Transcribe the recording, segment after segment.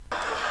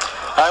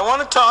I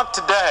want to talk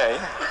today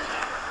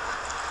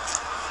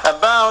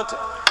about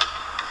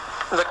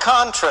the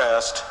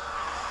contrast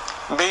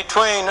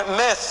between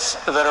myths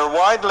that are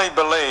widely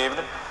believed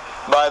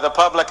by the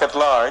public at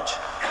large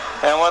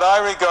and what I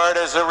regard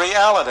as a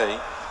reality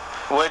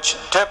which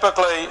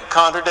typically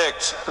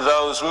contradicts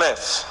those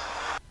myths.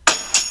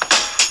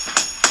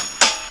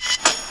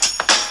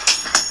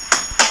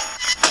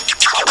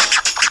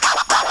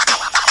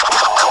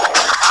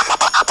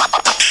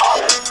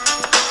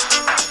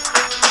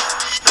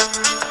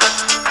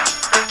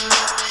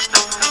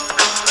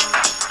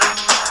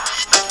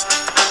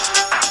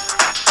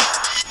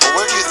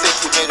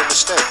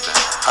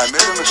 I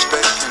made a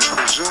mistake in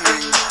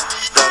presuming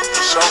that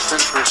the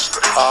self-interest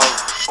of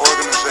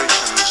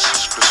organizations,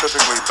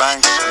 specifically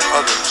banks and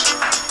others,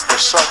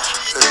 was such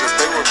as that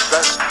they were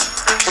best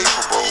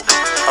capable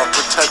of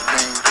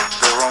protecting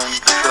their own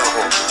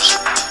shareholders.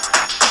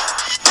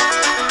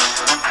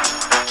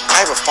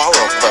 I have a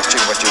follow-up question,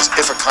 which is,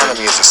 if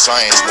economy is a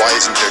science, why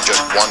isn't there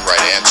just one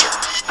right answer?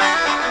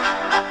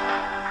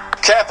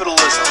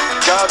 Capitalism,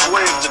 God's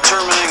way of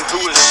determining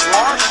who is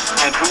smart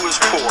and who is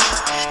poor.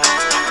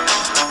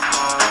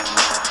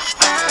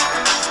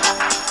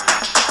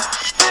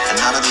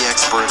 None of the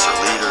experts or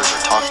leaders or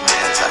talking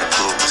heads had a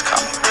clue it was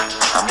coming.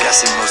 I'm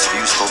guessing most of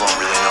you still don't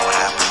really know what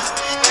happened.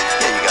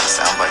 Yeah, you got a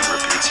soundbite you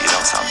repeat so you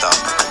don't sound dumb,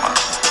 but come on.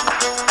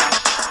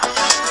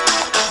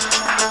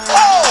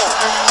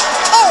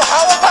 Oh,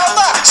 how about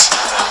that?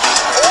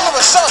 All of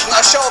a sudden,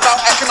 a show about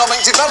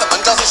economic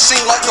development doesn't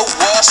seem like the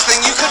worst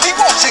thing you could be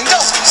watching,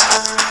 does it?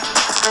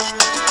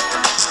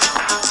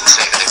 To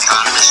say that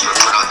economists were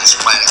put on this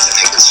planet to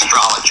make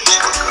astrologers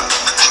look good.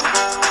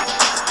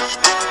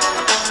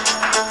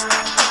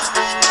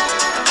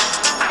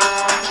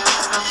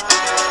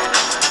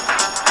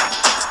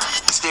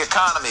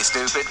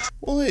 Stupid.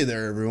 Well, hey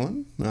there,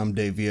 everyone. I'm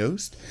Dave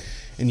Yost,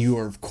 and you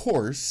are, of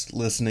course,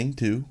 listening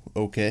to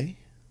Okay,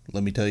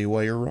 Let Me Tell You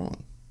Why You're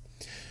Wrong.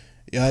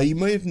 You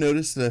might have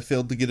noticed that I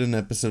failed to get an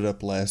episode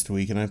up last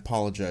week, and I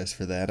apologize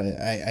for that.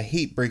 I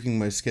hate breaking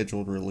my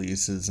scheduled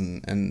releases,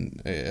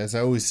 and as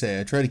I always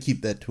say, I try to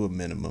keep that to a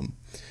minimum.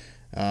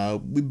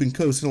 We've been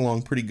coasting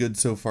along pretty good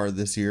so far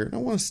this year, and I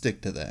want to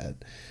stick to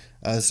that.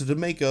 So to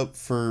make up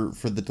for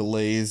the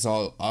delays,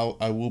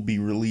 I will be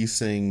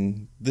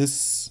releasing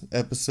this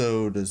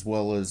episode as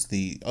well as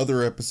the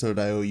other episode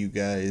I owe you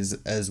guys,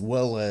 as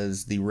well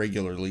as the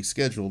regularly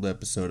scheduled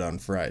episode on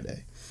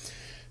Friday.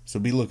 So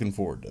be looking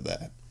forward to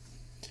that.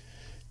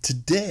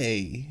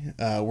 Today,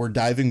 we're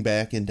diving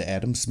back into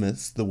Adam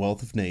Smith's The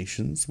Wealth of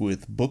Nations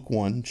with Book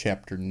 1,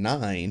 Chapter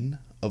 9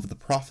 of The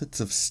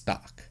Profits of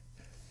Stock.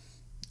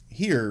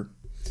 Here,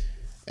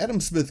 Adam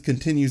Smith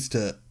continues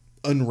to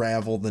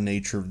unravel the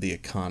nature of the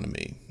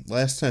economy.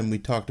 Last time we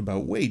talked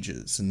about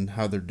wages and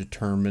how they're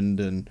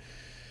determined, and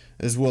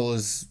as well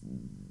as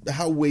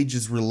how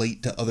wages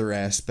relate to other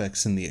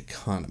aspects in the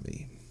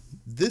economy.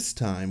 This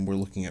time we're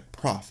looking at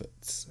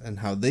profits and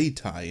how they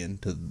tie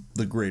into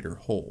the greater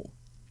whole.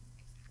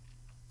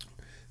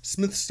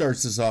 Smith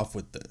starts us off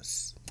with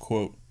this,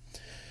 quote,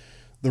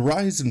 "The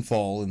rise and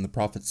fall in the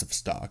profits of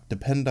stock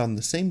depend on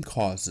the same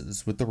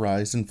causes with the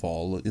rise and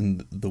fall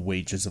in the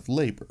wages of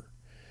labor,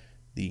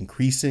 the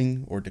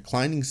increasing or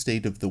declining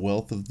state of the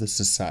wealth of the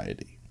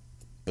society.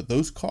 But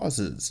those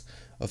causes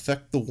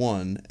affect the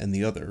one and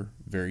the other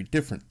very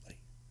differently.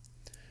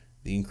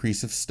 The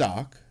increase of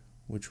stock,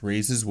 which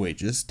raises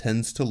wages,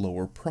 tends to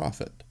lower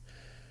profit.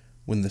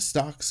 When the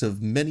stocks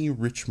of many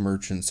rich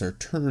merchants are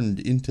turned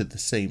into the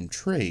same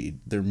trade,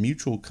 their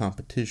mutual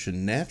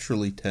competition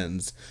naturally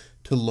tends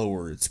to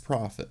lower its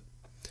profit.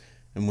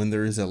 And when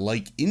there is a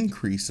like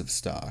increase of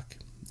stock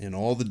in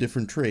all the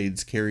different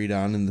trades carried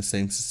on in the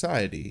same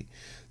society,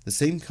 the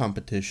same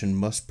competition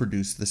must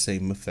produce the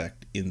same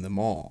effect in them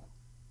all."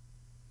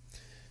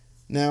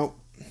 Now,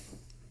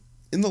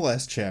 in the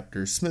last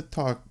chapter, Smith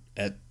talked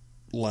at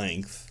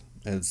length,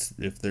 as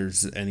if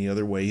there's any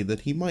other way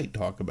that he might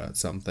talk about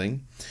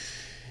something.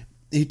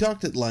 He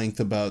talked at length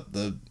about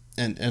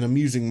and I'm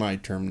using my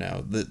term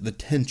now, the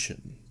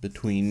tension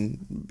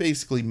between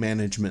basically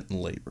management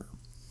and labor.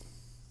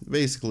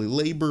 Basically,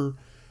 labor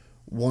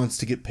wants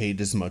to get paid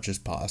as much as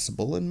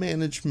possible, and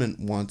management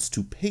wants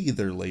to pay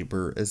their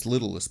labor as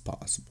little as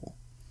possible.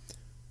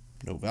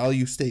 No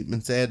value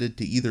statements added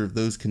to either of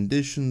those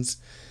conditions.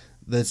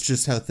 That's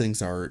just how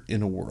things are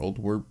in a world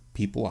where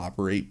people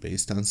operate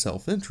based on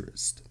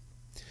self-interest.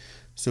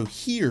 So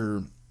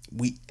here,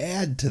 we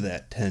add to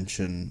that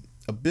tension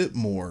a bit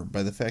more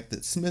by the fact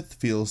that Smith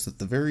feels that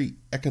the very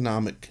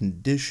economic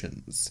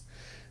conditions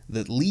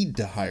that lead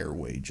to higher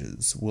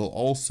wages will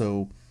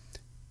also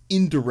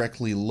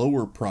indirectly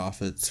lower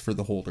profits for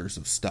the holders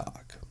of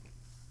stock.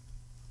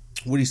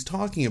 What he's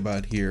talking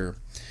about here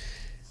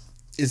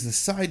is the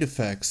side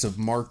effects of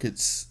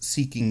markets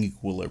seeking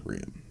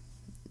equilibrium.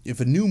 If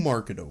a new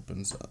market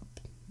opens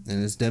up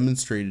and is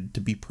demonstrated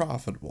to be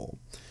profitable,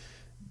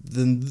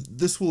 then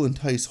this will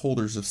entice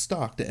holders of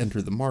stock to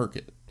enter the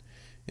market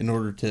in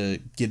order to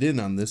get in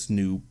on this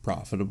new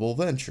profitable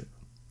venture.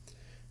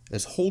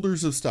 As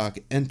holders of stock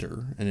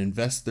enter and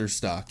invest their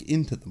stock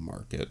into the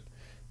market,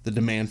 the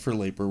demand for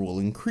labor will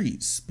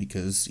increase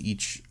because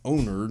each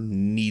owner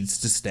needs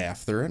to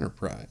staff their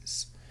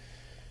enterprise.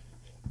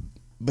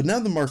 But now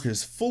the market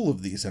is full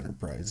of these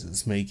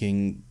enterprises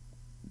making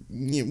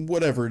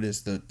whatever it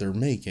is that they're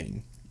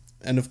making.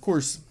 And of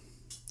course,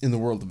 in the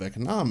world of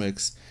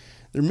economics,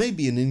 there may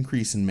be an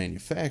increase in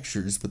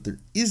manufacturers, but there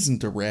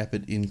isn't a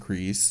rapid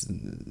increase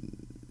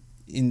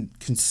in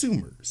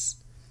consumers.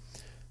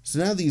 So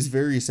now these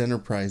various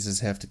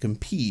enterprises have to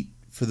compete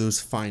for those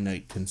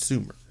finite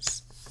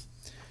consumers.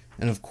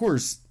 And of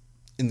course,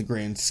 in the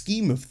grand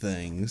scheme of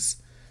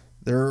things,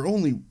 there are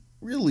only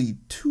really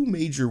two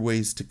major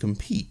ways to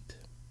compete.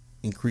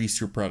 Increase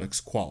your product's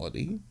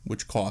quality,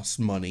 which costs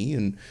money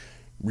and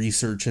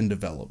research and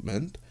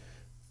development,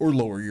 or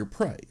lower your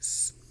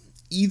price.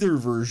 Either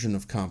version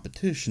of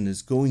competition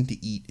is going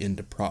to eat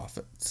into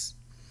profits.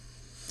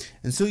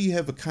 And so you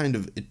have a kind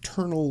of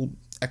eternal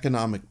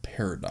economic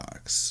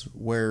paradox,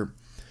 where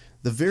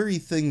the very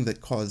thing that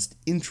caused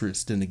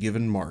interest in a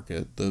given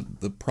market,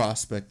 the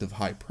prospect of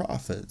high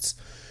profits,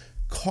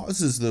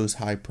 causes those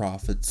high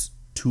profits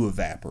to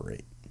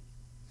evaporate.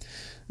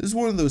 This is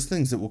one of those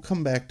things that we'll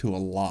come back to a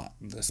lot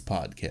in this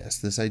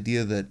podcast, this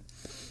idea that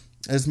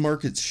as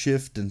markets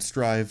shift and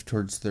strive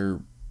towards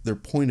their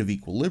point of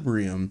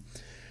equilibrium,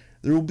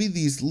 there will be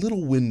these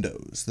little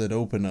windows that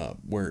open up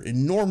where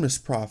enormous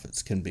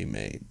profits can be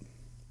made.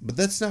 But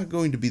that's not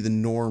going to be the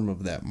norm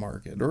of that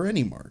market, or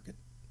any market.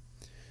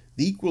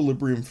 The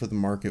equilibrium for the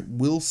market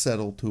will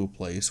settle to a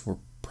place where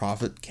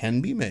profit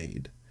can be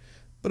made,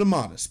 but a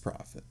modest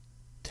profit,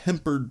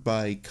 tempered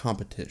by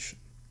competition.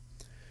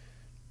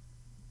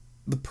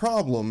 The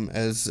problem,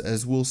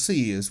 as we'll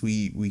see as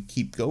we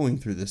keep going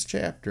through this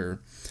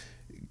chapter,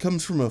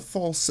 comes from a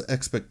false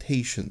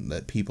expectation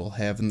that people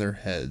have in their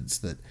heads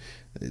that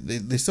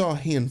they saw a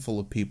handful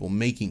of people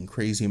making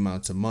crazy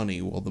amounts of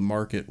money while the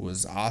market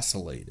was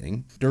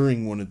oscillating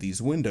during one of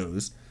these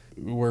windows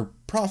where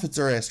profits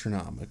are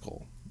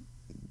astronomical.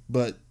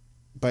 But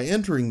by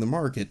entering the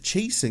market,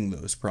 chasing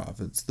those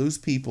profits, those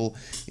people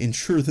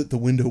ensure that the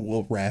window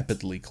will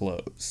rapidly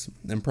close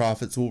and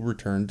profits will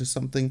return to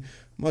something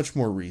much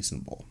more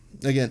reasonable.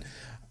 Again,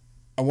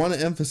 I want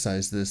to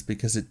emphasize this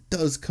because it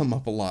does come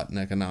up a lot in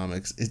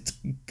economics. It's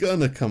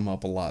gonna come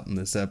up a lot in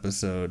this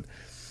episode.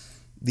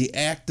 The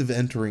act of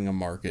entering a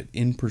market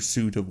in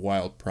pursuit of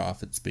wild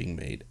profits being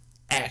made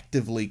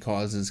actively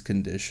causes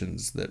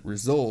conditions that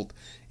result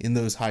in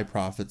those high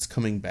profits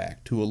coming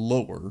back to a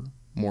lower,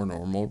 more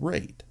normal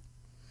rate.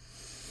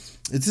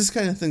 It's this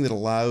kind of thing that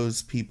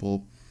allows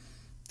people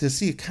to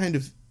see a kind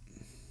of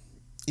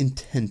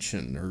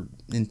intention or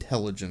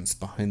intelligence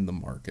behind the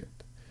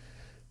market.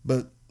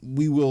 But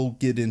we will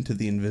get into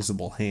the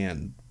invisible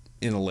hand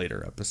in a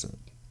later episode.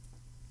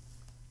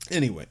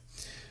 Anyway,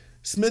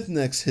 Smith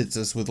next hits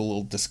us with a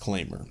little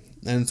disclaimer,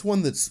 and it's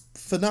one that's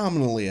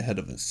phenomenally ahead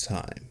of its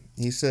time.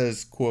 He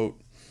says,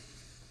 quote,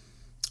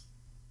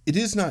 "It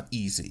is not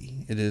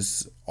easy, it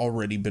has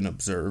already been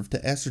observed,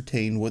 to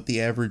ascertain what the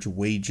average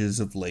wages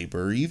of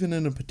labor, even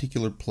in a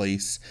particular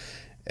place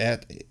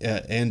and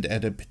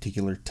at a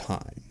particular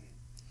time.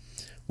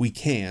 We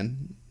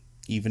can,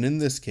 even in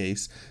this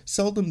case,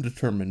 seldom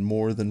determine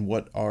more than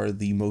what are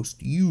the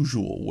most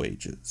usual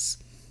wages.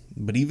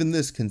 But even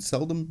this can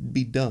seldom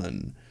be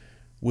done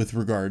with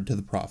regard to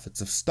the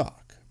profits of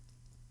stock.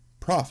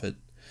 Profit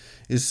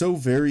is so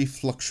very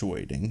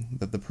fluctuating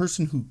that the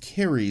person who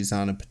carries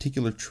on a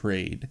particular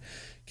trade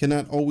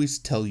cannot always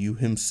tell you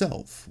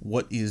himself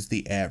what is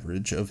the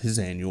average of his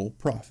annual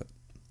profit."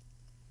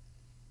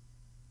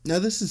 Now,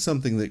 this is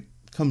something that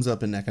comes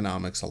up in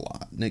economics a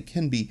lot, and it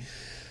can be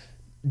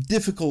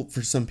difficult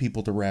for some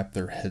people to wrap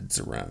their heads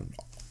around.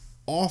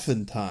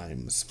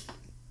 Oftentimes,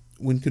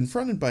 when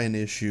confronted by an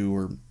issue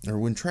or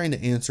when trying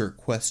to answer a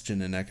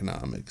question in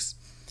economics,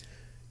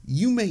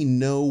 you may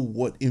know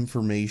what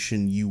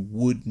information you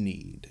would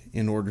need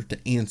in order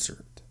to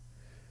answer it,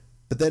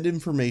 but that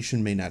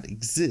information may not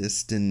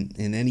exist in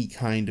any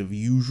kind of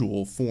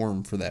usual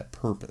form for that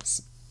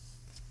purpose.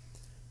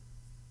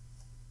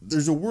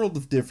 There's a world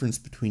of difference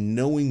between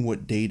knowing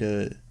what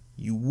data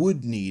you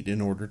would need in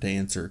order to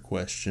answer a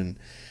question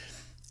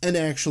and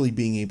actually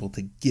being able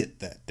to get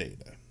that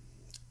data.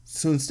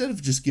 So instead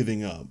of just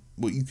giving up,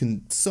 what you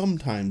can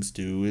sometimes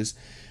do is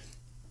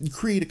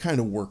create a kind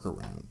of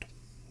workaround.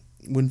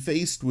 When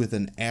faced with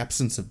an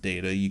absence of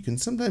data, you can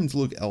sometimes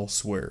look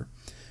elsewhere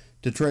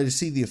to try to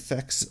see the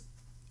effects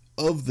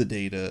of the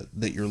data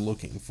that you're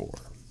looking for.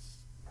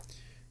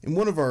 In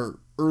one of our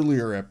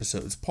earlier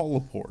episodes, Paul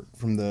Laporte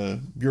from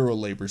the Bureau of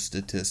Labor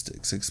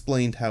Statistics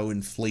explained how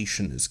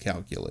inflation is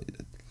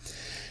calculated.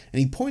 And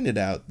he pointed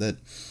out that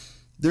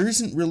there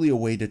isn't really a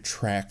way to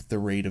track the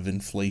rate of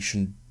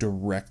inflation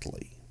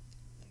directly.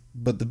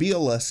 But the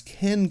BLS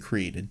can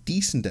create a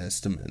decent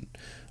estimate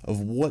of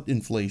what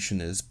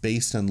inflation is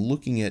based on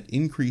looking at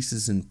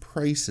increases in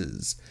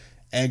prices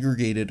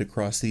aggregated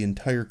across the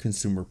entire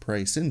consumer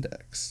price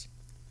index.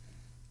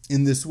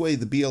 In this way,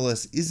 the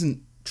BLS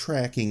isn't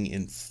tracking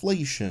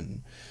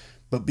inflation,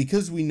 but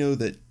because we know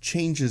that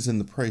changes in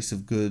the price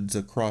of goods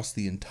across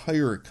the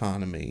entire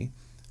economy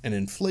and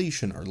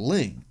inflation are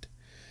linked,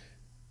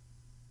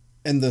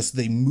 and thus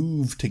they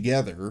move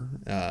together,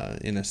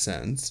 in a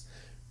sense,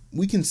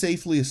 we can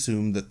safely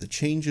assume that the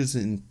changes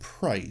in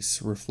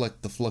price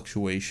reflect the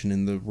fluctuation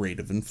in the rate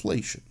of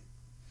inflation.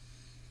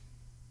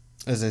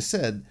 As I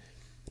said,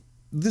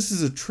 this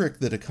is a trick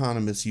that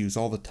economists use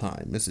all the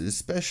time,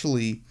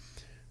 especially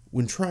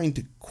when trying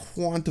to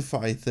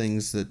quantify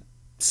things that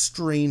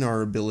strain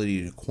our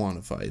ability to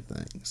quantify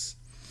things.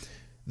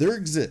 There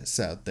exists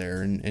out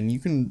there, and you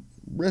can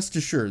rest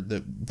assured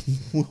that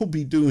we'll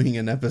be doing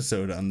an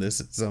episode on this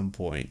at some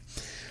point,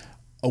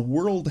 a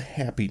World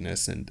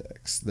Happiness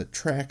Index that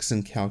tracks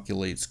and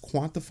calculates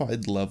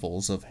quantified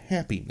levels of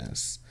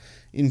happiness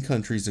in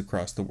countries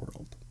across the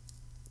world.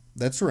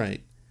 That's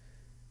right.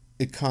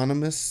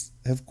 Economists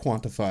have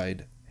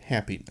quantified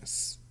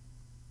happiness.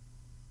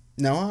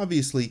 Now,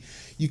 obviously,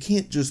 you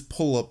can't just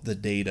pull up the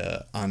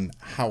data on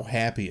how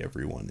happy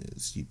everyone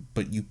is,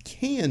 but you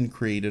can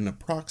create an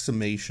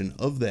approximation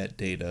of that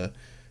data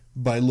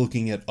by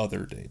looking at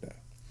other data.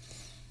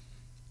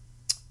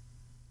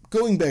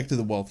 Going back to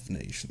the Wealth of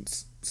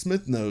Nations,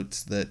 Smith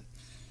notes that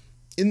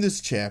in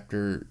this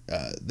chapter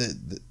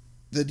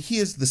that he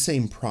has the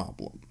same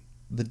problem.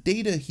 The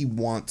data he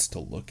wants to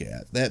look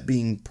at, that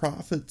being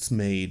profits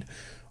made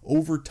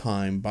over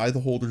time by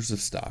the holders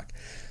of stock,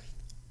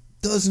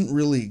 doesn't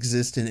really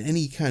exist in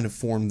any kind of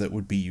form that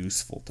would be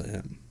useful to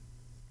him.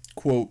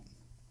 Quote,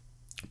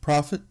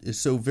 "Profit is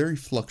so very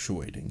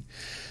fluctuating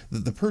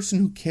that the person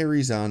who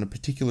carries on a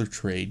particular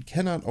trade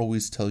cannot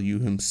always tell you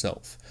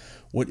himself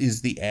what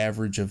is the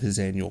average of his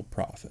annual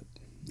profit.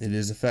 It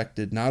is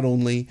affected not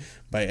only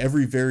by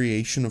every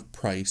variation of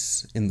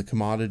price in the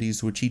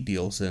commodities which he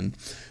deals in,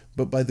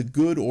 but by the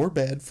good or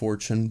bad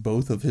fortune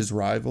both of his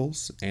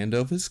rivals and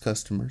of his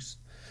customers,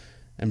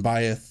 and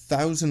by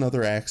 1,000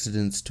 other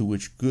accidents to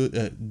which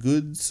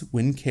goods,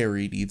 when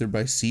carried either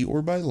by sea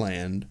or by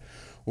land,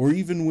 or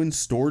even when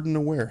stored in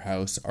a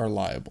warehouse, are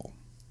liable.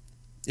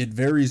 It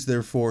varies,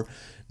 therefore,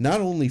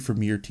 not only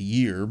from year to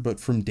year, but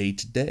from day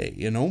to day,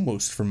 and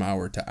almost from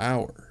hour to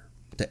hour.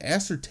 To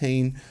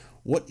ascertain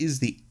what is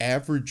the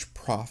average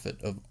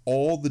profit of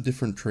all the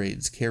different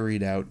trades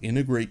carried out in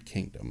a great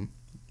kingdom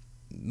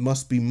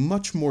must be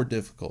much more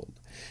difficult,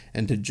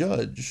 and to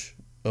judge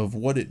of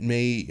what it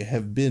may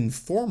have been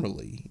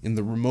formerly in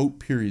the remote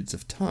periods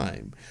of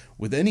time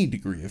with any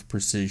degree of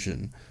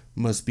precision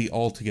must be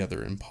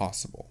altogether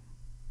impossible.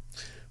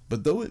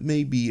 But though it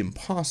may be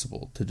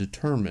impossible to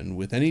determine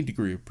with any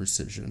degree of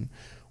precision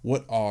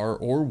what are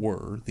or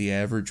were the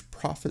average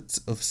profits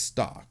of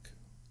stock,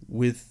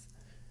 with,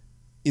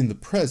 in the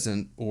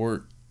present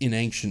or in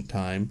ancient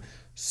time,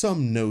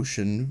 some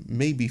notion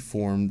may be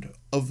formed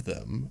of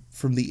them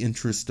from the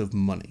interest of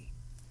money.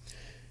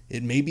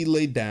 It may be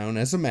laid down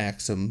as a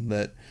maxim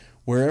that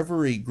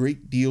wherever a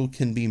great deal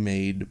can be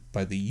made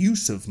by the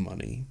use of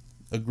money,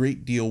 a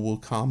great deal will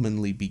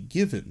commonly be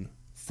given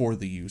for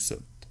the use of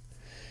it,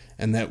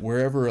 and that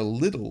wherever a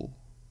little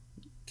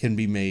can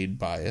be made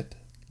by it,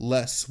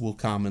 less will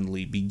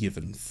commonly be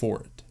given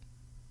for it.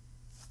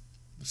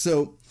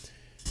 So,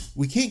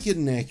 we can't get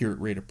an accurate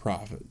rate of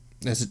profit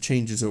as it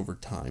changes over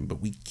time,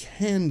 but we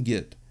can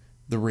get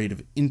the rate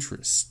of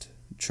interest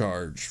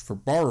charged for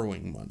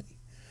borrowing money,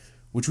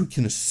 which we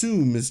can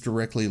assume is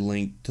directly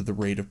linked to the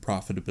rate of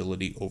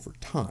profitability over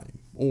time.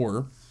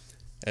 Or,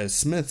 as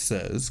Smith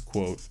says,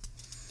 quote,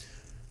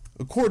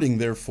 "According,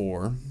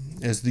 therefore,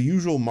 as the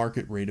usual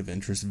market rate of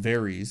interest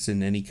varies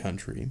in any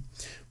country,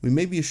 we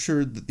may be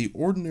assured that the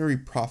ordinary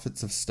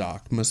profits of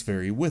stock must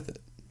vary with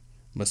it,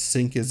 must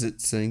sink as it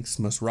sinks,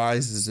 must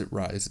rise as it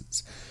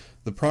rises.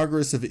 The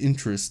progress of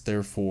interest,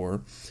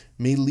 therefore,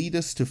 may lead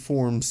us to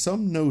form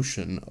some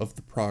notion of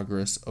the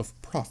progress of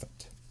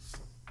profit."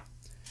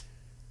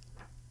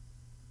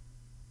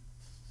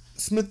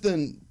 Smith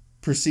then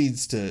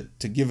proceeds to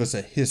give us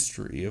a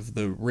history of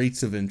the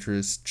rates of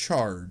interest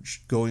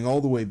charged going all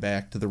the way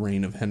back to the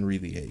reign of Henry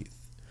VIII.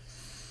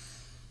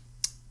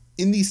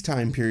 In these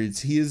time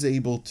periods, he is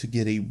able to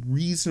get a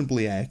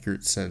reasonably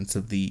accurate sense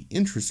of the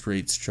interest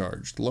rates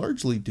charged,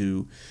 largely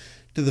due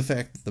to the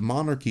fact that the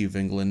monarchy of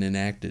England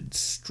enacted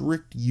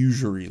strict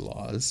usury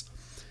laws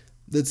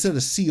that set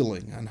a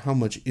ceiling on how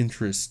much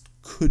interest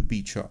could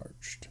be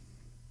charged.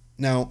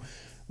 Now,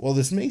 while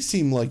this may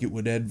seem like it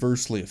would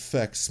adversely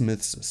affect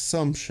Smith's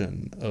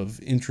assumption of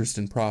interest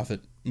and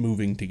profit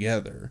moving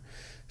together,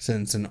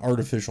 since an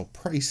artificial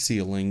price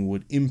ceiling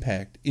would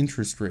impact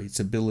interest rates'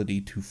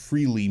 ability to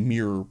freely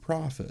mirror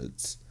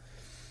profits,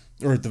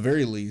 or at the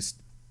very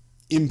least,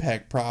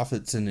 impact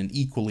profits in an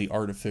equally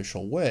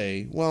artificial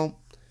way, well,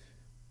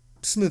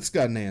 Smith's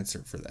got an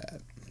answer for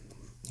that.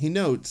 He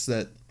notes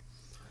that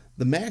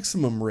the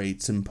maximum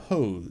rates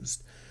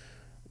imposed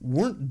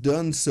weren't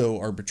done so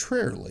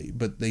arbitrarily,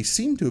 but they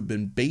seem to have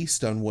been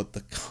based on what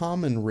the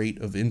common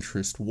rate of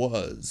interest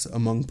was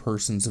among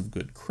persons of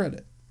good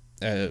credit,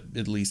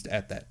 at least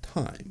at that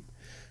time.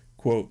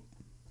 Quote,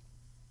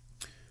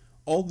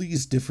 "All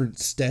these different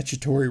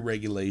statutory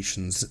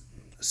regulations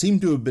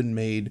seem to have been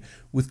made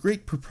with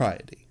great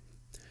propriety.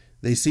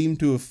 They seem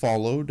to have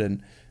followed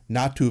and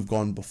not to have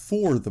gone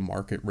before the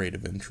market rate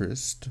of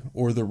interest,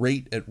 or the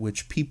rate at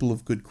which people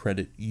of good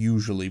credit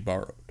usually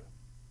borrowed.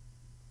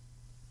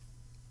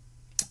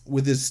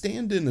 With his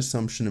stand-in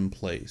assumption in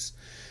place,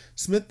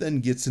 Smith then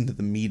gets into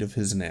the meat of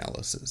his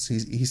analysis.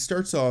 He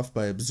starts off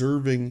by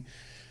observing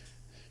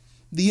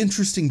the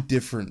interesting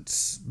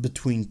difference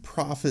between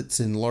profits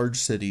in large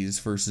cities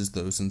versus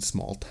those in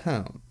small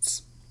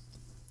towns.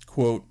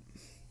 Quote,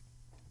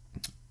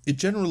 "It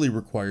generally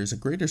requires a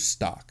greater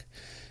stock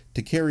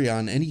to carry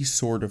on any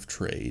sort of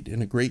trade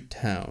in a great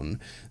town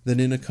than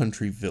in a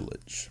country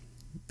village.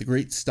 The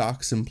great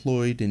stocks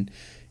employed in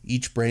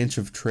each branch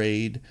of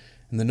trade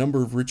and the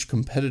number of rich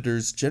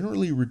competitors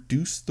generally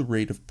reduce the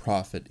rate of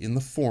profit in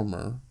the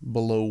former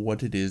below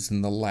what it is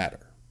in the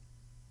latter."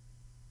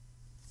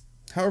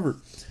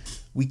 However,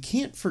 we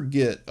can't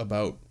forget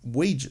about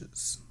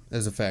wages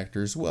as a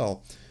factor as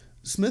well.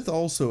 Smith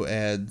also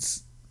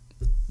adds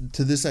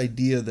to this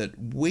idea that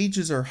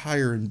wages are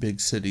higher in big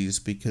cities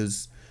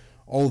because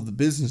all of the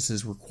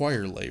businesses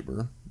require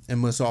labor and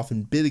must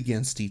often bid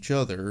against each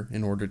other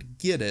in order to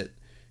get it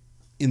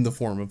in the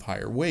form of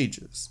higher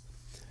wages.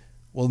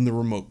 While in the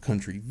remote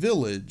country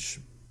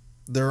village,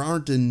 there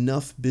aren't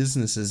enough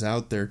businesses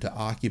out there to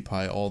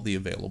occupy all the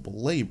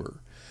available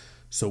labor,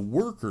 so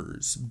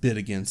workers bid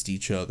against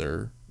each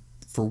other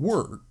for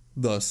work,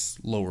 thus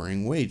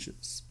lowering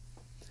wages.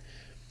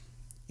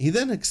 He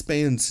then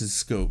expands his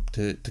scope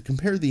to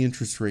compare the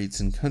interest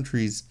rates in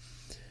countries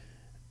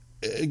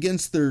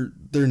against their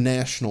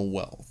national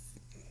wealth.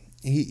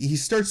 He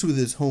starts with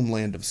his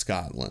homeland of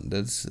Scotland,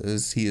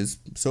 as he is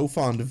so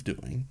fond of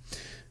doing,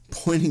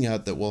 pointing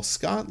out that while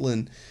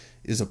Scotland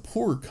is a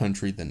poorer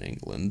country than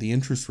England, the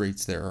interest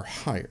rates there are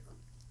higher.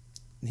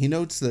 He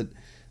notes that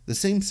the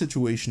same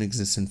situation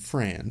exists in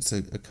France,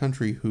 a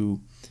country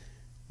who,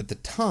 at the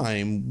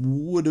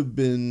time, would have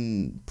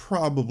been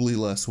probably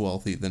less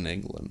wealthy than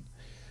England.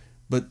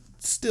 But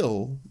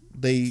still,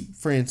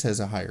 France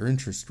has a higher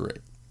interest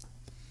rate.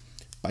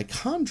 By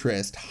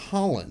contrast,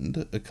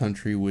 Holland, a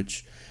country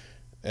which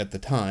at the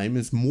time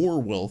is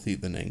more wealthy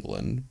than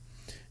England,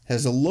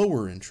 has a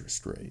lower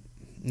interest rate.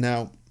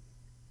 Now,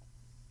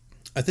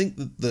 I think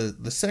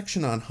that the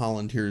section on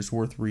Holland here is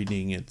worth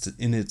reading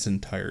in its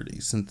entirety,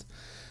 since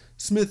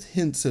Smith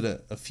hints at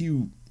a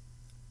few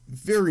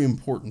very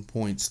important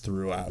points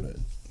throughout it.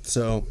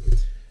 So,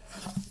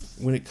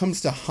 when it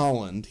comes to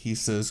Holland, he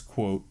says,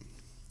 quote,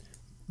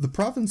 "The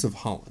province of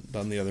Holland,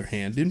 on the other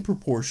hand, in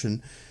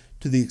proportion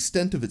to the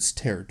extent of its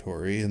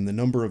territory and the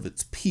number of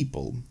its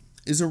people,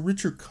 is a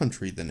richer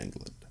country than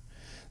England.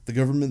 The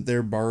government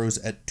there borrows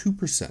at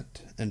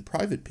 2%, and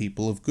private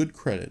people of good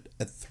credit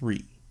at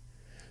 3%.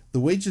 The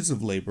wages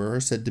of labor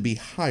are said to be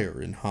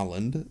higher in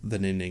Holland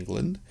than in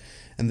England,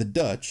 and the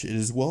Dutch, it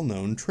is well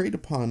known, trade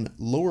upon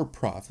lower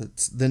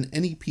profits than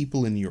any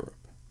people in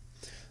Europe.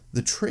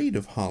 The trade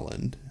of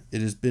Holland,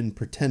 it has been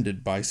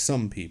pretended by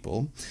some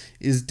people,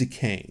 is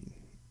decaying,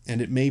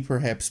 and it may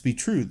perhaps be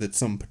true that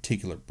some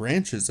particular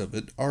branches of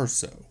it are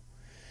so.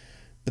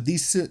 But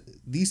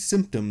these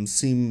symptoms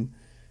seem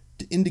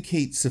to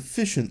indicate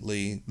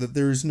sufficiently that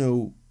there is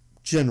no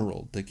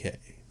general decay.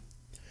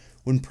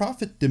 When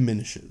profit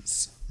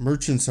diminishes,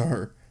 merchants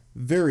are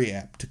very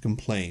apt to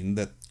complain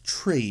that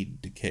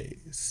trade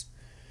decays,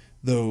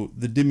 though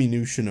the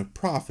diminution of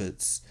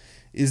profits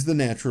is the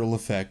natural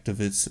effect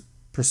of its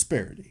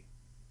prosperity,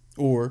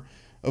 or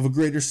of a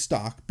greater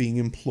stock being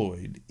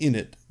employed in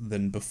it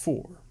than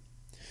before.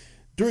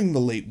 During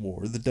the late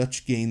war, the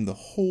Dutch gained the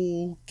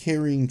whole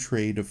carrying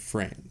trade of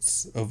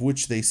France, of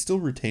which they still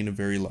retain a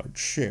very large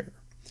share.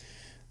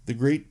 The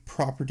great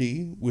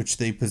property which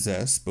they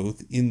possess,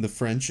 both in the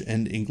French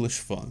and English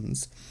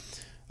funds,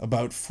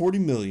 about 40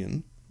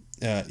 million,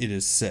 it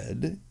is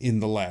said, in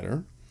the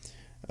latter,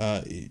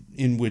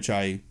 in which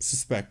I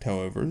suspect,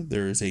 however,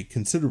 there is a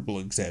considerable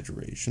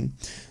exaggeration,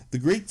 the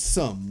great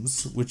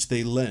sums which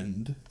they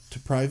lend to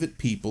private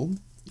people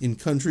in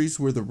countries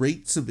where the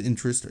rates of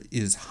interest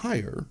is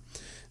higher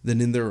than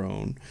in their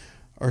own,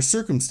 are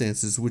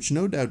circumstances which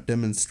no doubt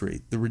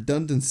demonstrate the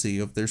redundancy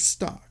of their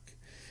stock,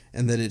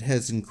 and that it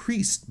has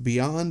increased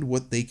beyond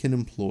what they can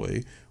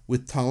employ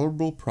with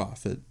tolerable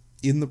profit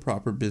in the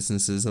proper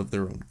businesses of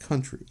their own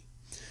country.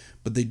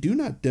 But they do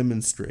not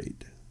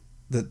demonstrate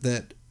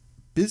that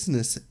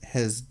business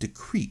has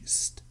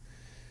decreased,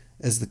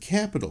 as the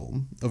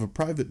capital of a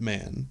private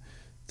man,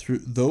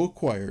 though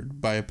acquired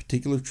by a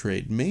particular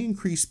trade, may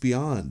increase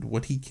beyond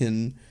what he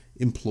can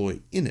employ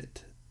in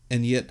it,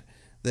 and yet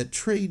that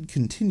trade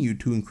continue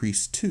to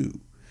increase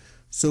too.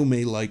 So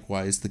may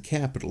likewise the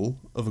capital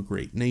of a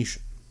great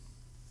nation.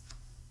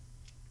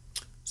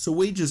 So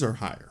wages are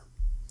higher,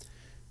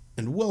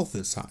 and wealth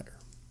is higher,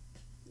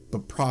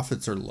 but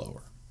profits are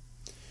lower.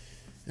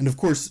 And of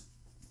course,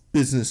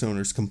 business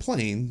owners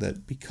complain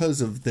that because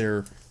of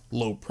their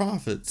low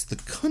profits, the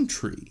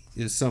country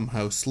is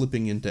somehow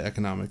slipping into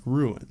economic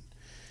ruin,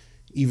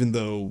 even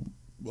though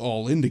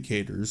all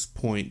indicators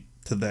point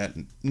to that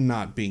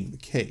not being the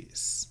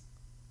case.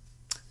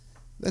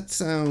 That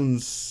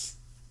sounds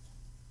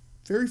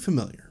very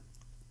familiar.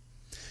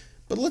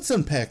 But let's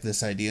unpack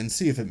this idea and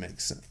see if it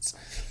makes sense.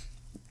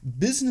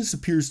 Business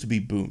appears to be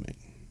booming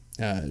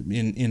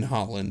in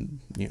Holland,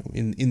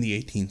 in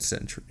the 18th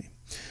century.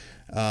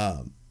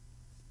 And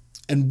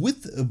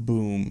with a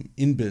boom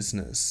in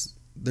business,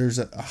 there's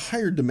a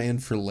higher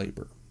demand for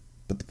labor.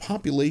 But the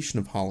population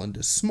of Holland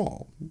is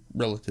small,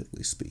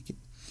 relatively speaking.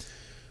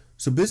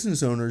 So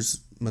business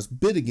owners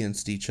must bid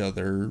against each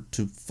other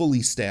to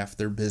fully staff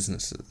their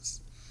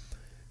businesses.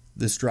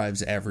 This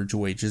drives average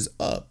wages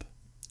up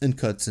and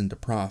cuts into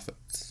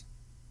profits.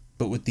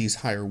 But with these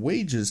higher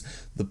wages,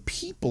 the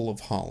people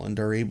of Holland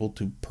are able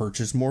to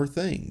purchase more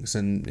things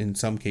and, in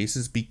some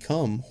cases,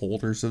 become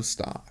holders of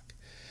stock,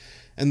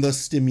 and thus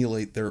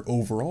stimulate their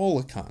overall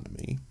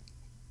economy,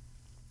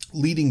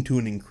 leading to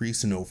an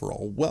increase in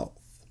overall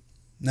wealth.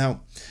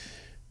 Now,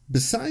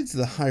 besides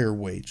the higher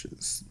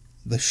wages,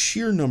 the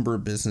sheer number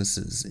of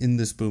businesses in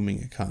this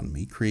booming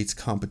economy creates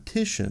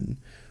competition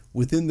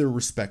within their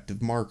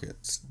respective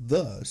markets,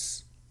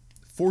 thus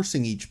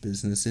forcing each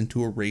business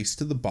into a race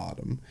to the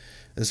bottom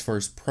as far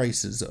as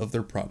prices of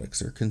their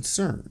products are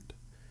concerned.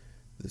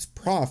 This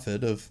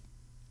profit of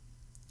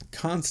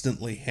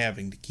constantly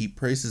having to keep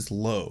prices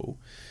low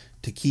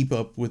to keep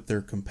up with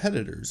their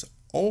competitors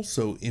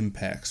also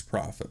impacts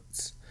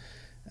profits.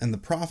 And the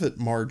profit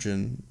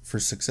margin for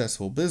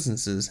successful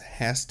businesses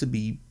has to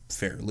be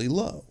fairly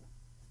low.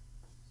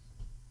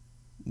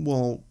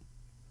 Well,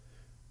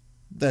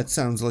 that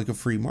sounds like a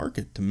free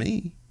market to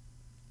me.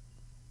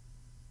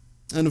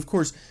 And of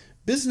course,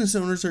 business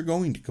owners are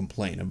going to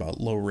complain about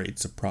low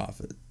rates of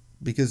profit,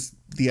 because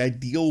the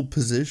ideal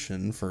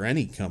position for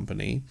any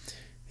company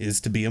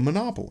is to be a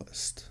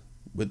monopolist,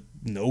 with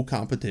no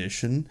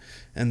competition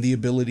and the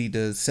ability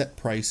to set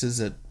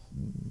prices at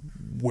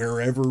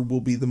wherever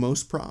will be the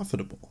most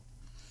profitable.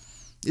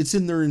 It's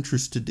in their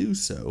interest to do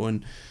so,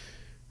 and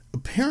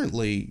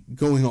apparently,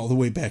 going all the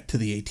way back to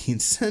the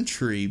 18th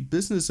century,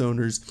 business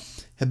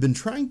owners have been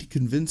trying to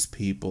convince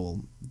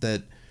people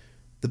that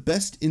the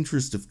best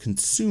interest of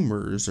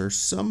consumers are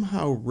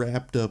somehow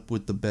wrapped up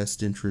with the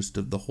best interest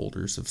of the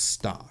holders of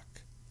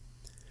stock.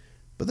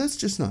 But that's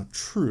just not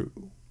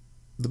true.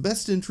 The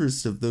best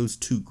interests of those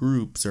two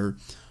groups are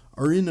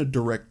in a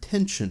direct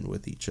tension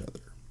with each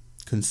other.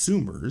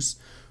 Consumers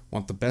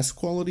want the best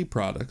quality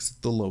products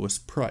at the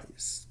lowest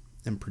price,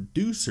 and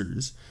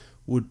producers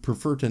would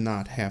prefer to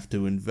not have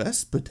to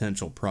invest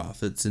potential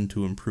profits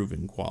into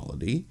improving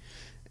quality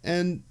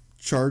and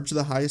charge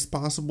the highest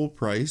possible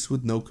price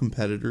with no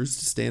competitors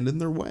to stand in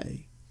their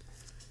way.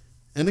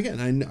 And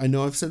again, I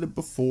know I've said it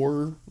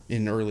before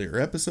in earlier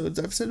episodes.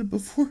 I've said it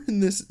before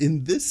in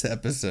this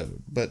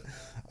episode, but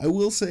I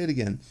will say it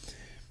again.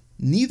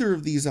 Neither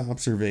of these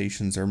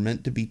observations are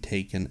meant to be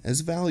taken as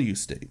value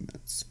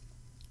statements.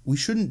 We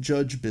shouldn't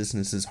judge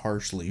businesses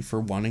harshly for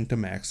wanting to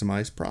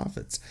maximize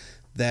profits.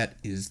 That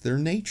is their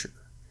nature.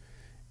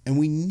 And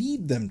we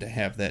need them to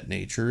have that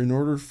nature in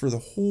order for the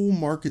whole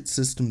market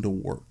system to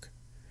work.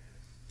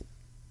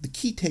 The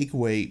key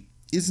takeaway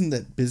isn't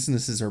that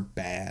businesses are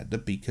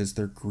bad because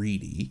they're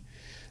greedy.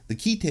 The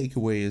key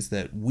takeaway is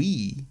that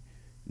we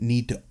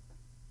need to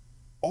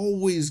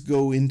always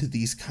go into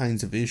these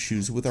kinds of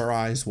issues with our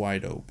eyes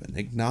wide open,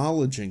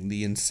 acknowledging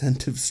the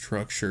incentive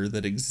structure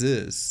that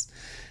exists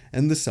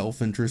and the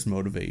self-interest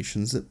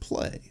motivations at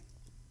play.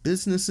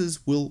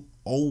 Businesses will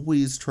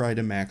always try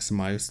to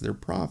maximize their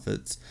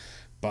profits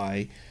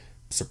by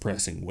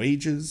suppressing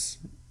wages,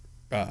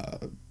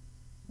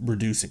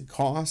 reducing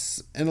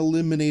costs, and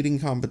eliminating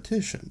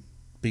competition,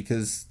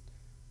 because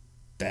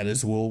that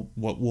is what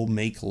will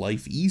make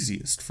life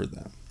easiest for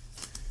them.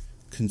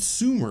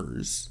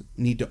 Consumers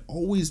need to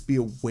always be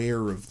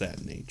aware of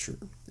that nature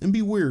and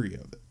be wary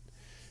of it,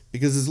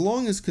 because as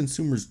long as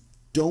consumers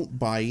don't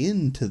buy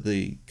into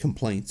the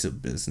complaints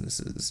of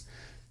businesses,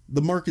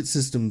 the market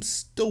system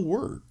still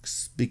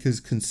works,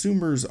 because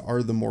consumers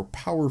are the more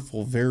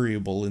powerful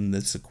variable in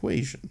this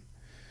equation.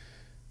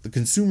 The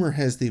consumer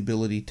has the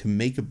ability to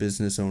make a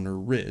business owner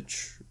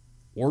rich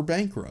or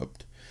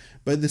bankrupt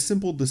by the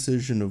simple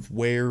decision of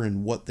where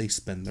and what they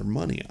spend their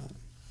money on.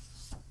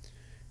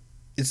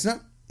 It's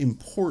not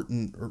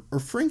important or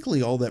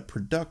frankly all that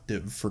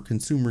productive for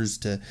consumers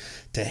to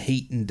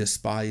hate and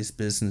despise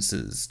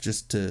businesses,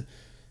 just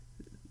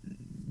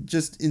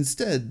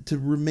instead to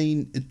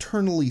remain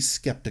eternally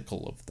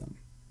skeptical of them.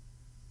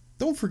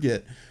 Don't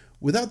forget,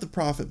 without the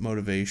profit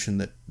motivation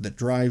that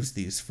drives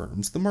these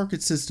firms, the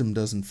market system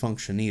doesn't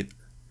function either.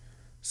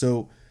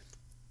 So,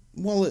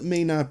 while it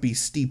may not be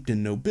steeped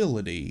in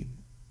nobility,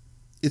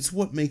 it's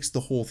what makes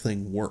the whole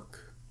thing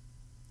work.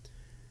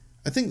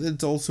 I think that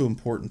it's also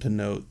important to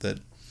note that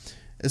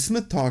as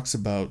Smith talks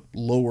about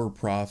lower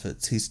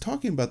profits, he's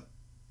talking about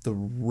the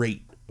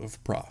rate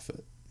of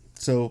profit.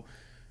 So,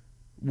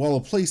 while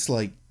a place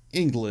like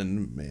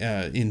England,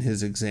 in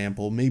his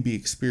example, may be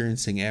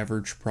experiencing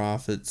average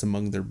profits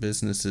among their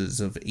businesses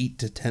of 8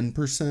 to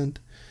 10%,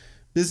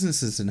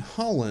 businesses in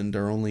Holland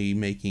are only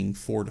making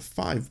 4 to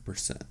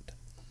 5%.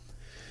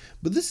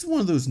 But this is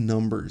one of those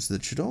numbers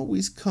that should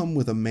always come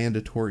with a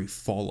mandatory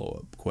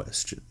follow-up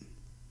question,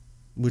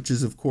 which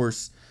is, of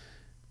course,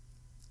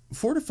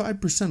 4 to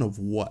 5% of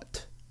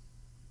what?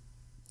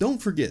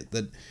 Don't forget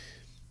that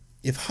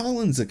if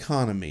Holland's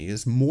economy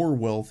is more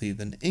wealthy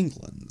than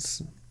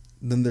England's,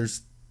 then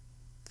there's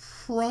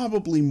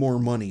probably more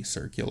money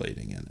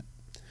circulating in it.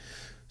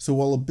 So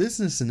while a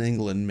business in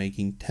England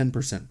making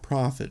 10%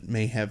 profit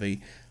may have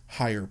a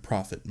higher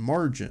profit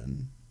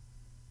margin,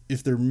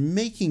 if they're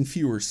making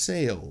fewer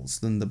sales,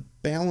 then the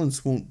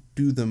balance won't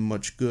do them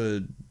much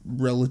good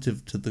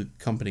relative to the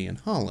company in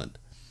Holland.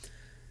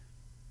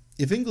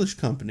 If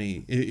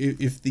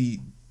the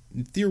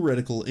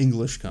theoretical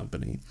English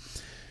company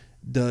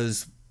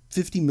does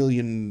 £50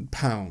 million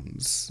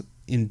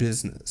in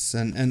business,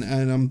 and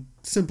I'm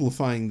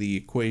simplifying the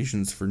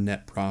equations for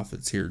net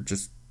profits here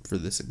just for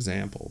this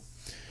example,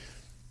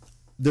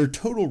 their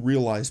total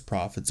realized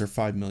profits are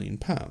 £5 million.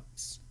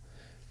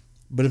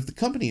 But if the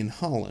company in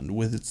Holland,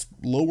 with its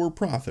lower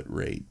profit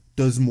rate,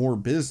 does more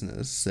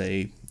business,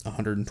 say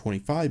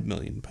 £125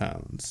 million,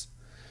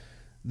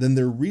 then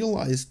their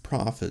realized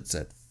profits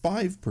at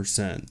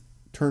 5%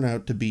 turn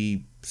out to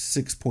be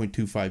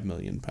 £6.25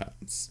 million.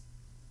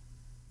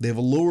 They have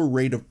a lower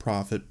rate of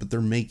profit, but they're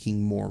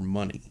making more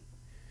money.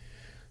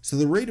 So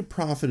the rate of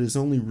profit is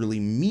only really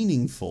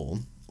meaningful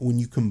when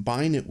you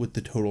combine it with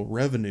the total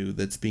revenue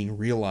that's being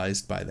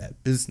realized by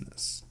that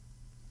business.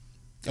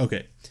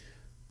 Okay,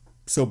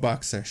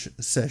 soapbox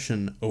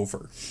session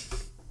over.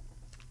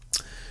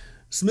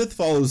 Smith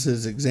follows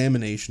his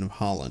examination of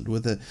Holland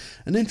with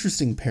an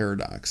interesting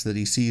paradox that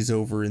he sees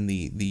over in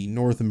the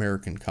North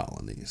American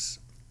colonies.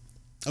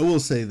 I will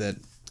say that,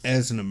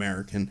 as an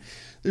American,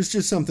 there's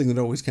just something that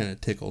always kind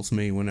of tickles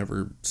me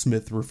whenever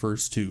Smith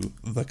refers to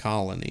the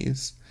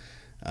colonies.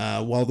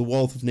 While The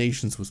Wealth of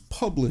Nations was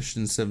published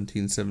in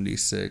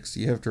 1776,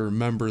 you have to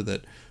remember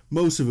that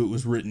most of it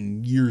was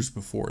written years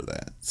before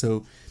that.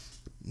 So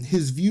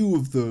his view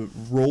of the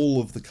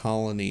role of the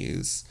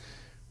colonies,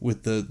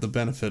 with the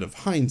benefit of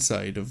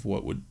hindsight of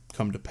what would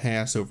come to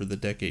pass over the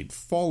decade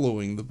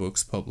following the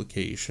book's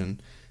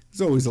publication,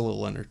 is always a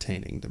little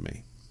entertaining to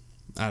me.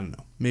 I don't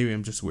know, maybe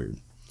I'm just weird.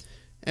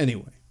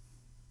 Anyway,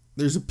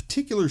 there's a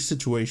particular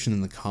situation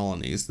in the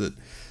colonies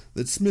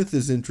that Smith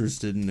is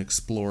interested in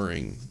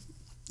exploring,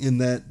 in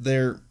that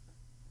they're,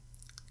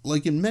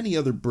 like in many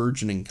other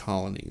burgeoning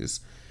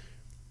colonies,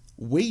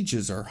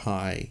 wages are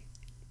high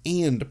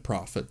and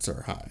profits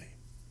are high.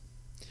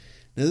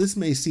 Now this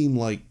may seem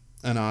like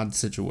an odd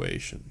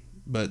situation,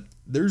 but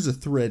there's a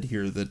thread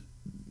here that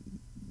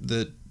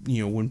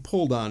when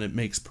pulled on, it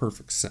makes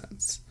perfect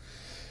sense.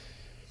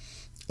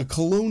 A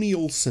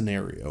colonial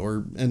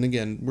scenario, and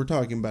again, we're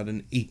talking about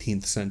an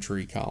 18th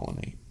century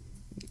colony.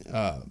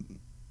 A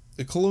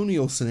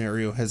colonial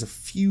scenario has a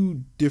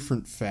few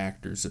different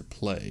factors at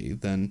play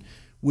than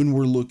when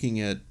we're looking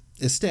at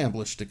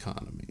established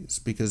economies,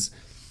 because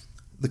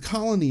the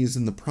colony is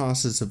in the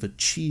process of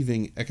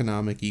achieving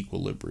economic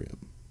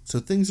equilibrium. So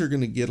things are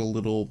going to get a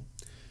little,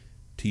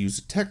 to use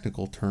a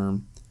technical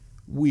term,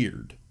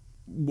 weird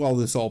while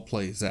this all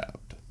plays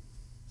out.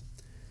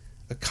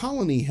 A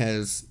colony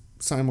has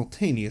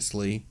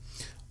simultaneously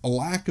a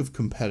lack of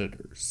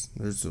competitors.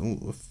 There's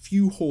a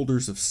few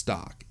holders of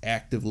stock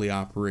actively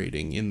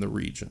operating in the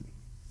region.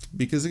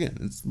 Because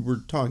again,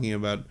 we're talking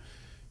about,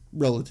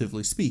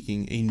 relatively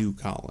speaking, a new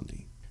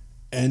colony.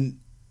 And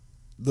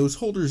those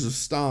holders of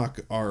stock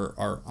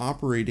are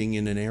operating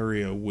in an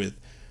area with,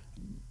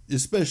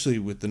 especially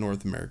with the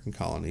North American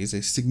colonies,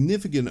 a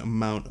significant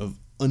amount of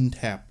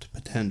untapped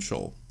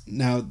potential.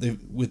 Now,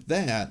 with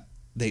that,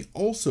 they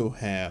also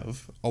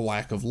have a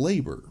lack of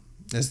labor,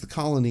 as the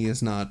colony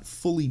is not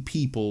fully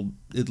peopled,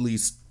 at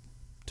least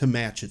to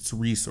match its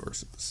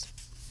resources.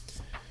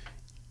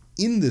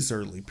 In this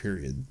early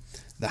period,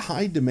 the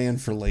high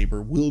demand for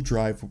labor will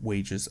drive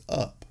wages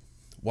up,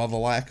 while the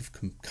lack of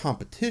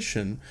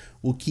competition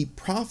will keep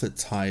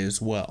profits high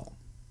as well.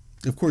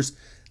 Of course,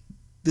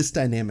 this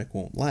dynamic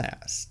won't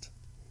last.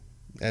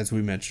 As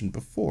we mentioned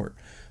before,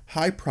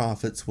 high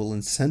profits will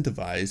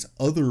incentivize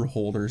other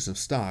holders of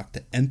stock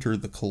to enter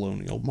the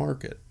colonial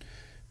market,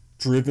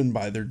 driven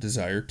by their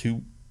desire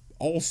to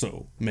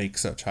also make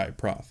such high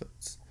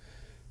profits,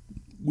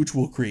 which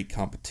will create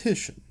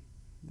competition,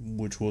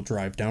 which will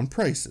drive down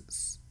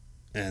prices,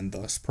 and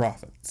thus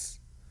profits.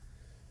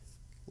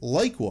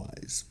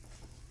 Likewise,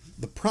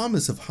 the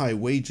promise of high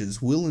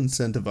wages will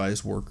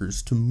incentivize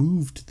workers to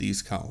move to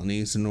these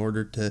colonies in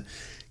order to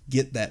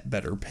get that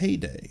better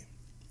payday,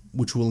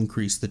 which will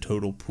increase the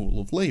total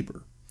pool of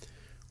labor,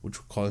 which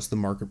will cause the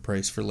market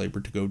price for labor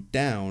to go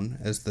down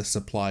as the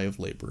supply of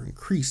labor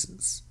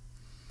increases.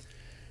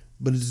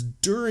 But it's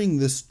during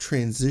this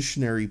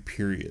transitionary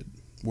period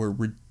where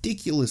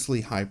ridiculously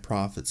high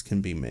profits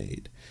can be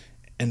made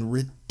and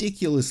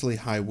ridiculously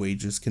high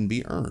wages can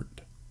be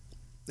earned.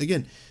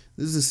 Again,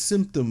 this is a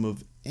symptom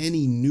of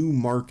any new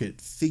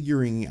market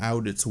figuring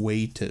out its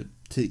way to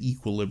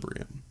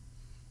equilibrium.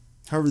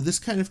 However, this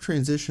kind of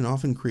transition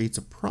often creates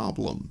a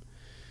problem,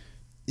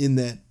 in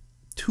that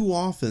too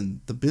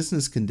often the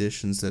business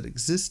conditions that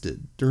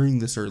existed during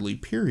this early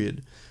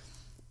period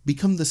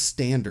become the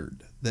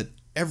standard that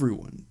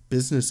everyone,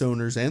 business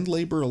owners and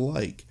labor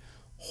alike,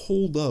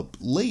 hold up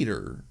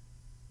later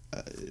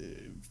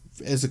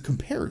as a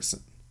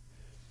comparison.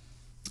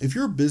 If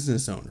you're a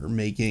business owner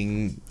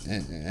making,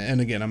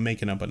 and again, I'm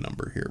making up a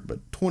number here,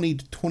 but 20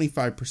 to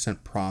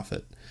 25%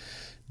 profit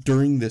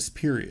during this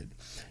period,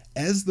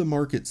 as the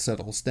market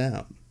settles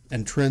down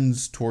and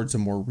trends towards a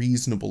more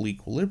reasonable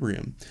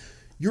equilibrium,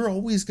 you're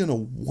always going to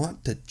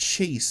want to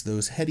chase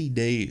those heady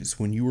days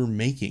when you were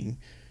making,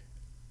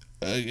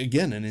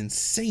 again, an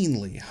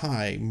insanely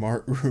high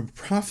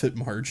profit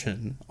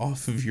margin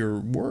off of your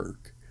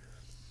work.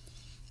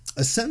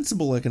 A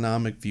sensible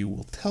economic view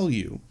will tell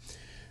you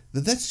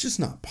that that's just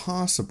not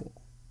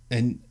possible.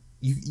 And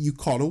you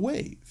caught a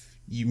wave.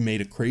 You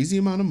made a crazy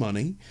amount of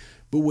money,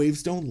 but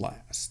waves don't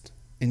last.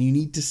 And you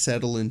need to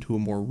settle into a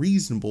more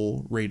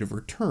reasonable rate of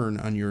return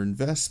on your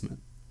investment.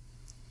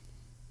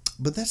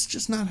 But that's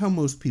just not how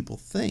most people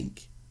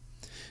think.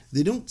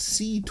 They don't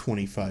see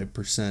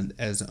 25%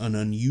 as an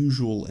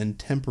unusual and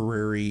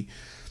temporary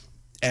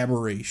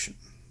aberration.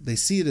 They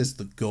see it as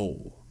the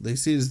goal. They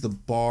see it as the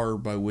bar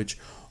by which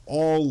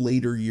all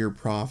later year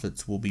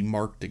profits will be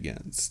marked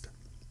against.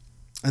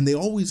 And they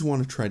always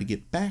want to try to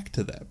get back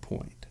to that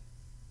point.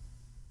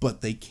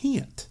 But they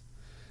can't.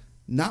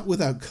 Not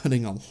without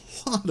cutting a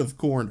lot of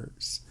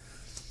corners.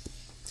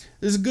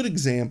 There's a good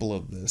example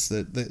of this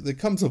that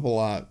comes up a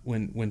lot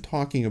when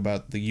talking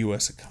about the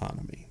U.S.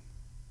 economy.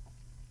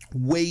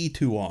 Way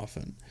too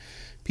often,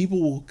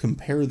 people will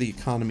compare the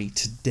economy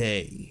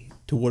today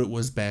to what it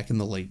was back in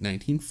the late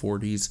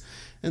 1940s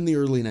and the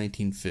early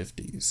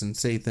 1950s and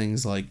say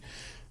things like,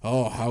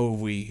 oh, how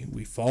have we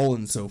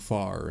fallen so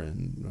far,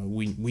 and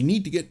we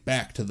need to get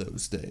back to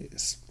those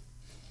days.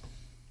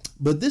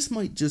 But this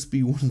might just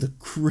be one of the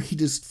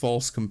greatest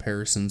false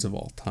comparisons of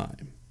all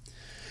time.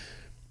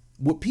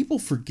 What people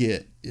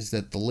forget is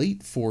that the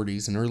late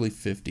 40s and early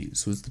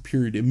 50s was the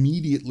period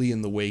immediately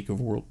in the wake of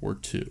World War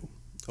II,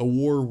 a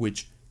war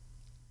which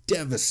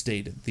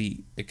devastated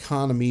the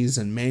economies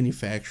and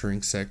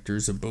manufacturing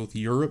sectors of both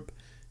Europe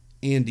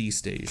and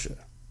East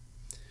Asia.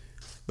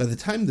 By the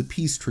time the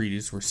peace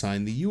treaties were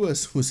signed, the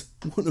U.S. was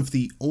one of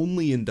the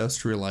only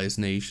industrialized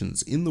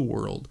nations in the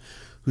world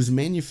whose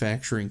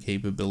manufacturing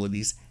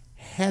capabilities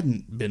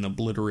hadn't been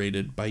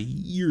obliterated by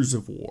years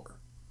of war.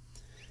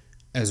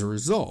 As a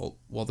result,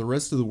 while the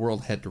rest of the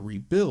world had to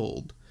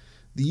rebuild,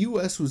 the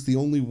U.S. was the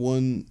only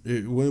one,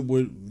 they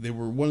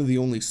were one of the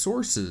only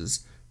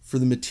sources for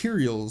the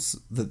materials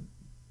that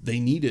they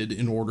needed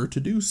in order to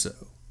do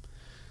so.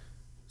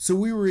 So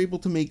we were able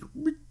to make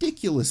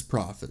ridiculous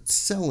profits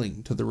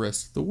selling to the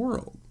rest of the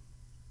world.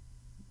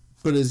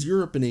 But as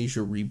Europe and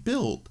Asia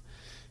rebuilt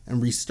and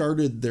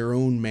restarted their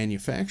own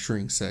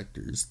manufacturing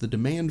sectors, the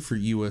demand for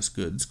U.S.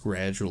 goods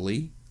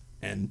gradually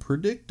and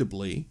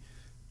predictably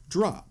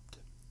dropped,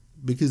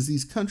 because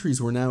these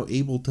countries were now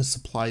able to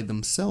supply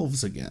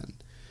themselves again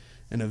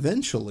and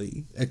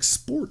eventually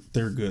export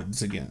their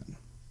goods again.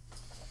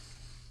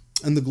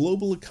 And the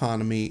global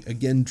economy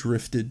again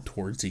drifted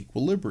towards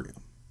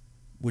equilibrium,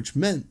 which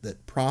meant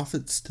that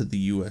profits to the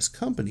U.S.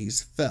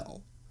 companies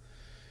fell.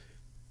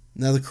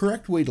 Now, the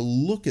correct way to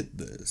look at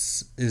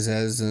this is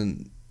as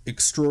an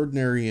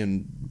extraordinary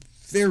and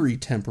very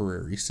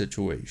temporary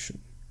situation.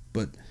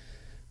 But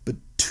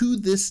to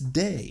this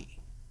day,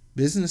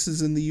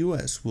 businesses in the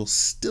U.S. will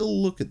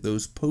still look at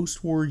those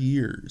post-war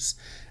years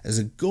as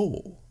a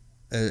goal,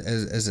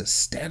 as a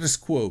status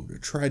quo to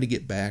try to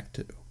get back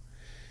to.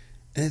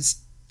 And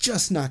it's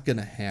just not going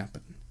to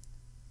happen,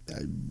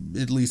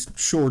 at least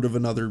short of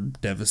another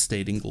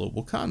devastating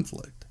global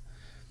conflict.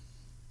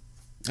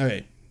 All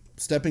right,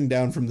 stepping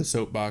down from the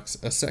soapbox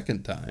a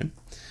second time,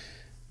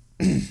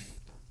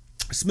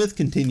 Smith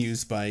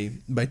continues by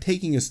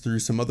taking us through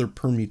some other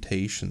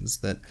permutations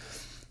that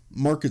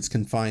markets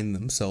can find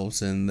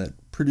themselves in that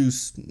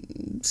produce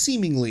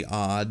seemingly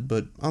odd,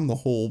 but on the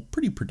whole,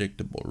 pretty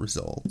predictable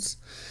results.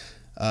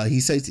 He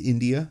cites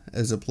India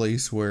as a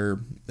place where,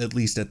 at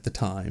least at the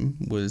time,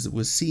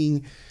 was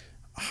seeing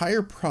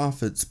higher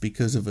profits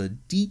because of a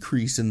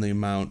decrease in the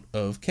amount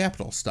of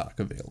capital stock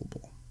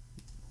available.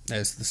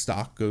 As the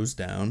stock goes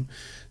down,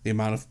 the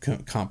amount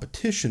of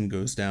competition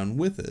goes down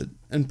with it,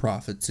 and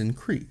profits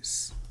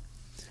increase.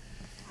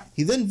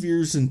 He then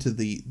veers into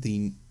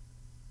the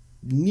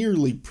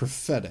nearly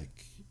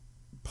prophetic,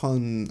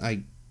 pun,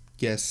 I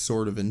guess,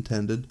 sort of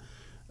intended,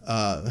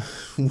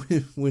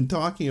 when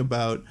talking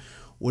about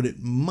what it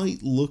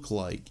might look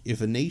like if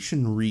a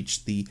nation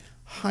reached the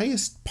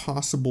highest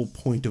possible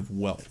point of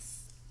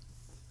wealth.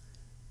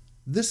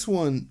 This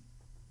one,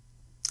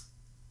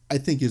 I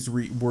think, is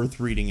worth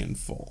reading in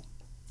full.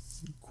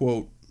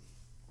 Quote,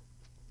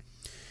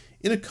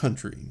 "In a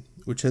country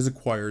which has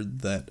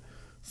acquired that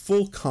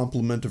full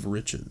complement of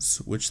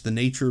riches which the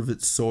nature of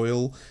its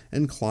soil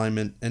and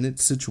climate and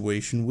its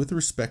situation with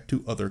respect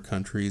to other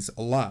countries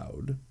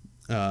allowed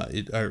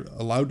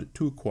it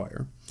to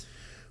acquire,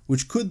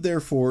 which could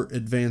therefore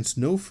advance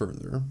no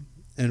further,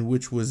 and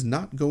which was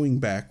not going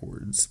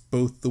backwards,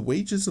 both the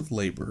wages of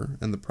labor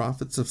and the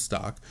profits of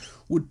stock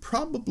would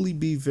probably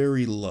be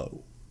very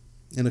low.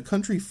 In a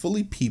country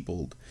fully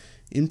peopled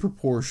in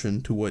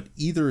proportion to what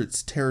either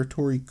its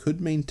territory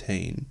could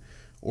maintain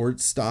or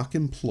its stock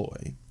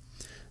employ,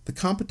 the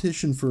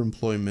competition for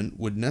employment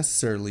would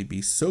necessarily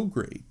be so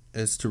great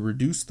as to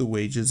reduce the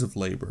wages of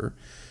labor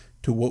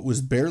to what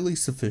was barely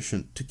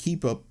sufficient to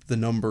keep up the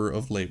number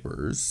of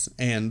laborers,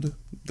 and,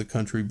 the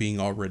country being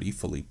already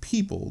fully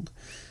peopled,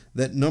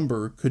 that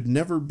number could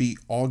never be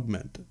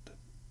augmented.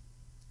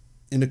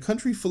 In a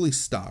country fully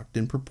stocked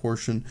in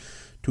proportion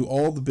to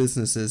all the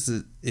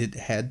businesses it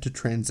had to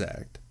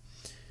transact,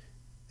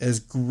 as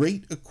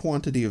great a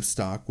quantity of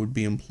stock would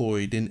be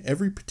employed in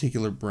every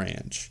particular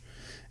branch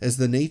as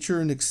the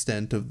nature and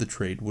extent of the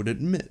trade would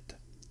admit.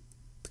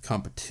 The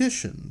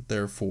competition,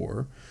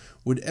 therefore,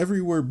 would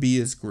everywhere be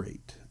as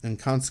great, and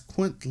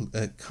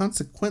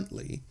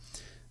consequently,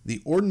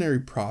 the ordinary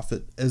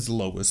profit as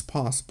low as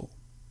possible.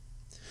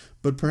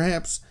 But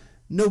perhaps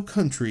no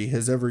country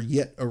has ever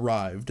yet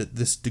arrived at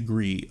this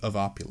degree of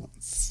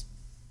opulence.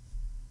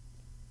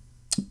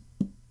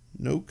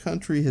 No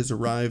country has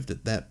arrived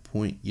at that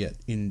point yet,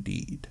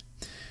 indeed.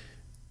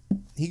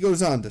 He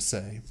goes on to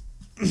say,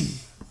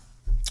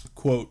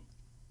 quote,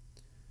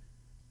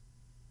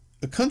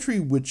 "A country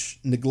which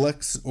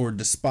neglects or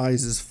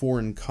despises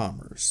foreign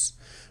commerce,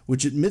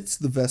 which admits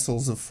the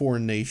vessels of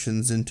foreign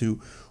nations into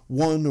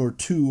one or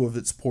two of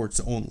its ports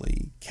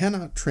only,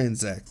 cannot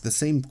transact the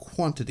same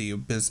quantity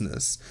of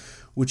business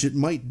which it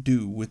might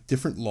do with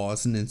different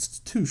laws and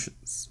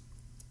institutions.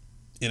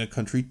 In a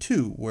country,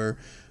 too, where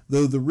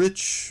though the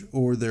rich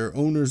or the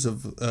owners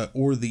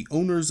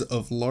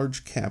of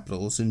large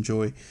capitals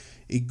enjoy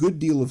a good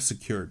deal of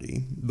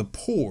security, the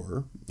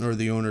poor, or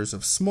the owners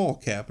of small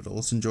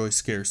capitals, enjoy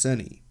scarce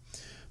any,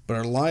 but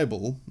are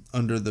liable,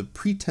 under the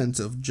pretense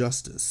of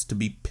justice, to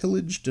be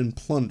pillaged and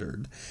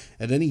plundered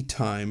at any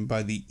time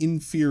by the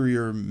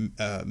inferior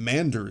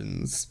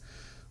mandarins,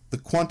 the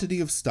quantity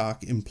of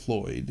stock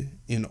employed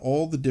in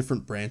all the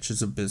different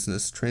branches of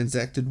business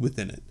transacted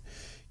within it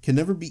can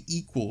never be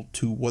equal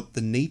to what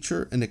the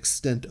nature and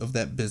extent of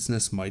that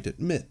business might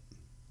admit.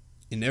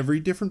 In every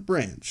different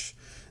branch,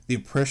 the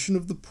oppression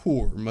of the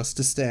poor must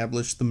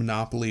establish the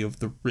monopoly of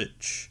the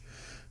rich,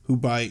 who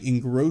by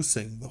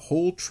engrossing the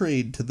whole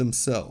trade to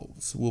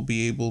themselves will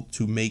be able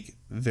to make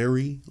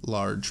very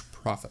large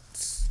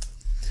profits."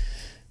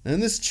 Now in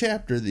this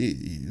chapter,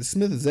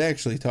 Smith is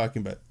actually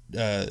talking about,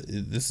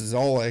 this is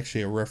all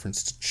actually a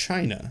reference to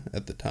China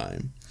at the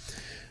time,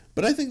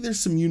 but I think there's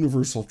some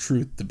universal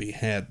truth to be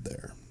had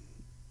there.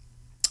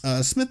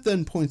 Smith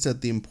then points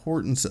out the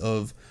importance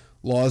of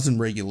laws and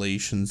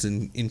regulations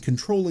in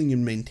controlling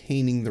and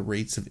maintaining the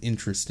rates of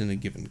interest in a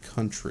given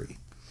country.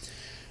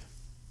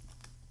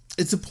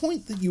 It's a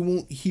point that you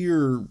won't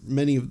hear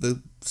many of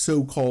the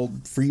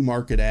so-called free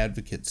market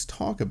advocates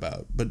talk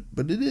about,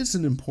 but it is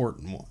an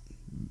important one.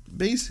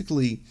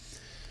 Basically,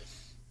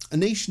 a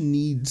nation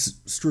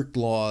needs strict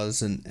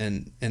laws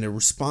and a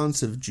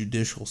responsive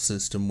judicial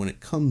system when it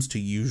comes to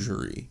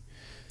usury,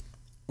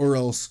 or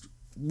else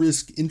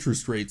risk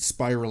interest rates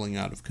spiraling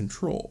out of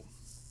control.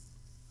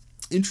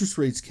 Interest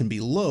rates can be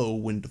low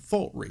when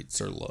default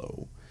rates are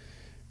low,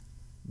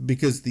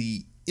 because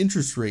the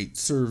interest rate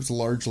serves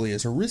largely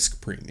as a risk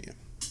premium.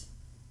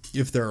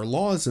 If there are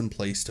laws in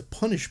place to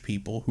punish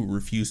people who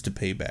refuse to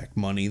pay back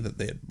money that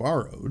they had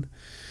borrowed,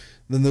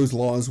 then those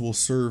laws will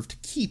serve to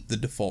keep the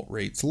default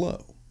rates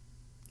low.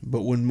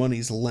 But when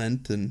money's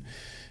lent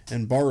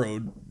and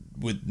borrowed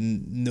with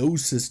no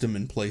system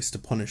in place to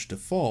punish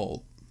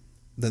default,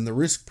 then the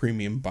risk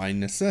premium by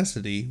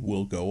necessity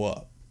will go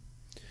up.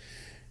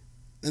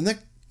 And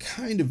that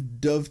kind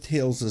of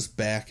dovetails us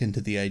back into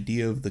the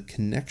idea of the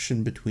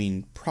connection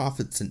between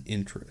profits and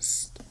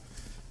interest.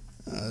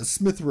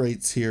 Smith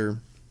writes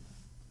here,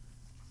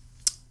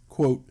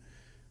 quote,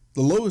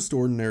 "The lowest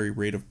ordinary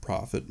rate of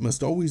profit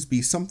must always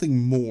be something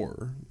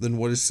more than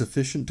what is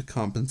sufficient to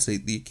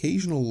compensate the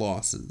occasional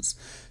losses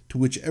to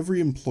which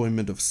every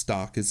employment of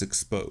stock is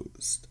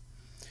exposed.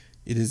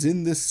 It is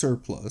in this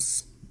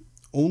surplus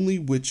only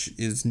which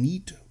is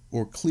neat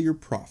or clear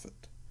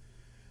profit.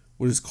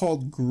 What is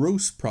called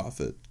gross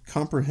profit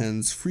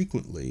comprehends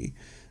frequently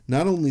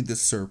not only the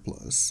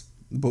surplus,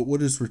 but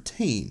what is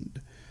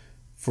retained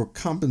for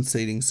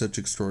compensating such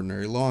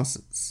extraordinary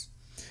losses.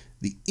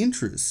 The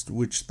interest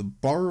which the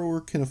borrower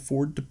can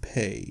afford to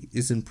pay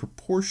is in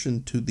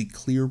proportion to the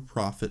clear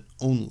profit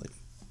only.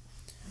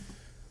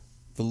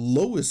 The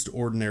lowest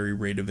ordinary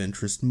rate of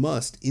interest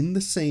must, in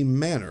the same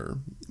manner,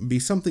 be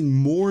something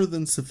more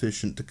than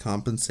sufficient to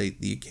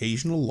compensate the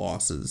occasional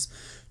losses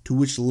to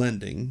which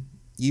lending,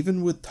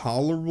 even with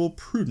tolerable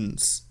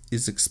prudence,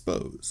 is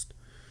exposed.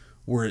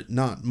 Were it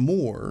not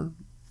more,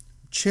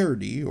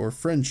 charity or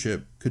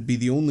friendship could be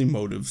the only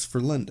motives for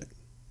lending."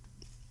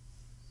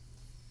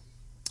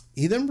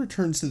 He then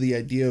returns to the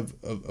idea of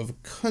a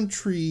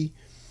country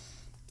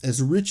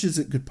as rich as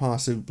it could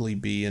possibly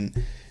be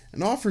and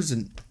offers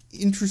an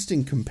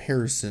interesting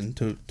comparison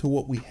to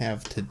what we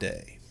have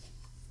today.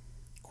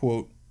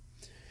 Quote,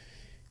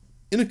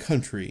 "In a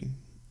country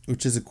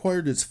which has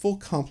acquired its full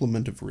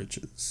complement of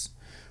riches,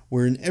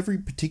 where in every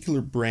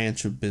particular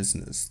branch of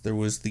business there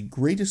was the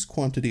greatest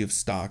quantity of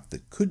stock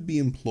that could be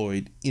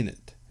employed in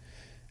it,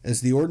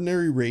 as the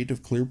ordinary rate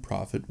of clear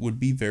profit would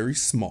be very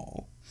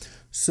small,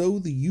 so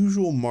the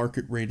usual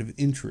market rate of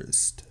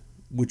interest,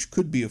 which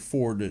could be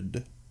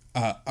afforded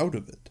out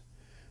of it,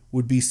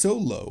 would be so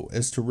low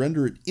as to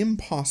render it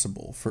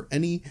impossible for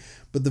any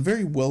but the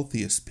very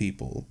wealthiest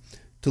people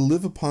to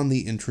live upon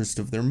the interest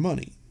of their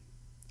money.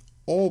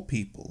 All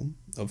people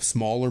of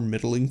small or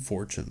middling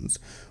fortunes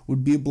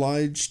would be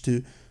obliged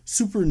to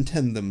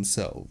superintend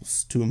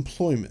themselves to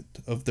employment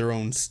of their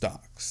own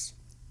stocks.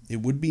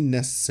 It would be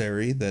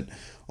necessary that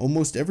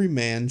almost every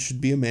man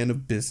should be a man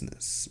of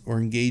business or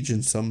engage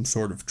in some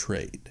sort of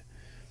trade.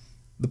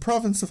 The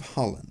province of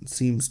Holland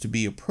seems to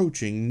be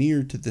approaching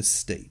near to this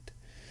state.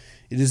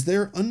 It is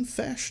there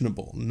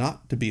unfashionable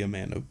not to be a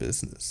man of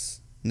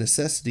business.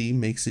 Necessity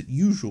makes it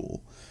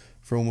usual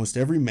for almost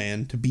every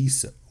man to be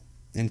so,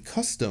 and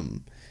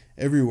custom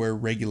everywhere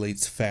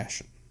regulates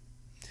fashion.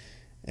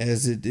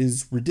 As it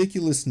is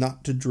ridiculous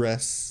not to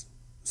dress,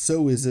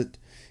 so is it,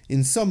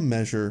 in some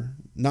measure,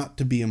 not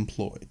to be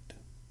employed,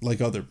 like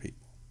other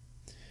people.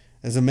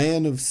 As a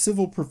man of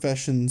civil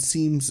profession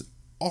seems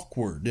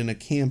awkward in a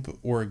camp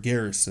or a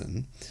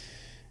garrison,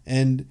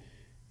 and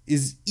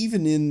is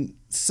even in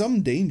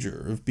some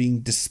danger of being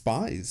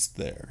despised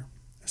there,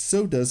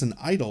 so does an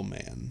idle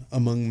man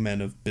among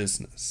men of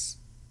business.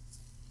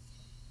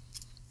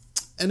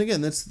 And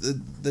again, that's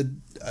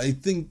I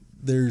think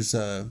there's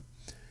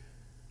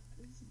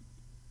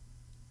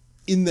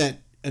in that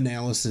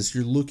analysis,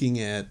 you're looking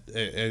at,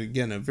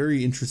 again, a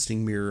very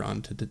interesting mirror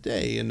onto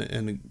today,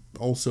 and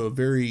also a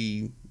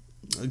very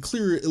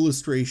clear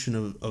illustration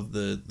of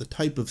the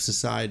type of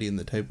society and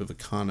the type of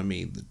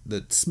economy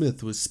that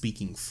Smith was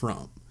speaking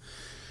from.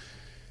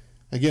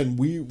 Again,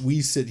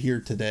 we sit here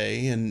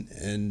today,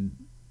 and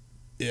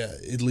yeah,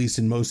 at least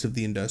in most of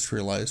the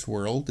industrialized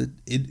world,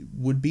 it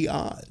would be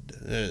odd.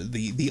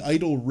 The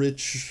idle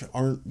rich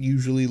aren't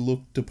usually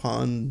looked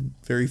upon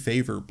very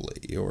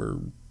favorably,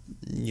 or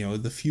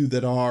the few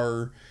that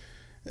are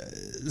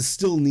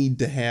still need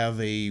to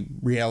have a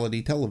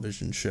reality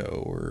television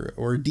show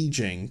or a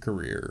DJing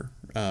career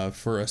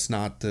for us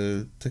not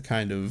to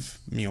kind of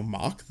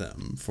mock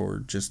them for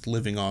just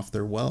living off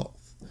their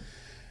wealth.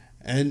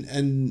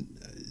 And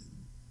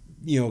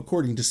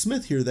according to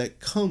Smith here, that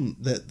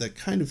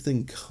kind of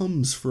thing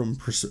comes from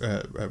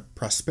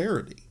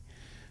prosperity,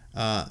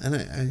 and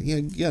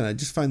I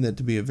just find that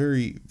to be a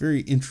very,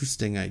 very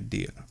interesting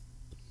idea.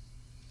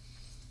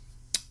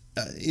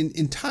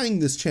 In tying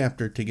this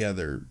chapter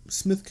together,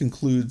 Smith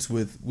concludes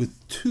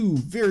with two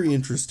very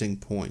interesting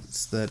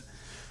points that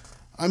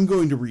I'm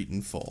going to read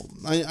in full.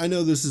 I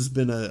know this has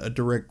been a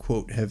direct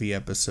quote heavy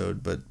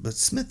episode, but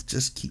Smith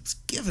just keeps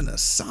giving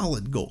us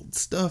solid gold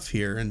stuff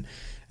here, and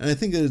I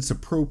think that it's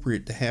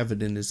appropriate to have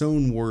it in his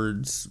own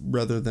words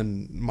rather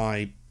than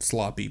my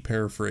sloppy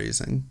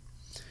paraphrasing.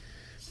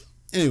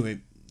 Anyway,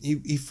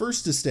 he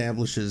first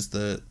establishes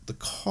the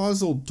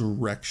causal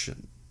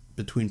direction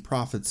between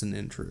profits and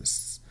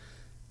interests,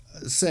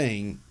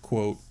 saying,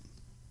 quote,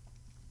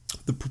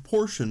 "The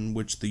proportion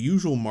which the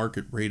usual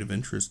market rate of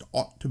interest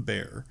ought to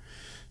bear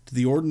to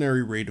the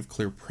ordinary rate of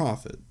clear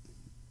profit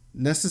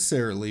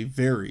necessarily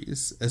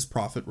varies as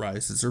profit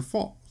rises or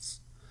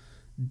falls.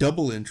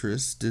 Double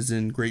interest is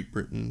in Great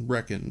Britain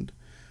reckoned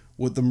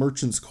what the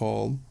merchants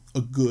call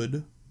a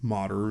good,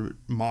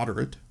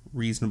 moderate,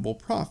 reasonable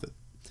profit,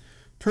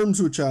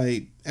 terms which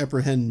I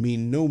apprehend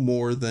mean no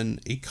more than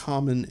a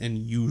common and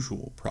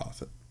usual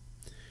profit.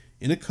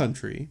 In a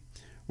country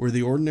where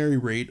the ordinary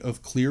rate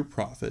of clear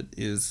profit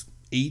is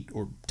 8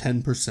 or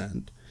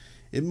 10%,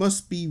 it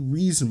must be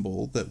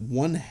reasonable that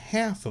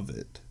 1/2 of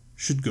it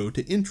should go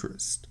to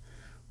interest,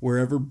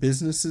 wherever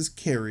business is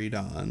carried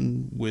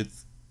on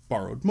with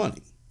borrowed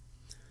money.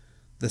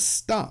 The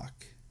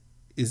stock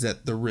is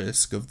at the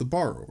risk of the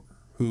borrower,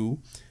 who,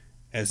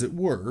 as it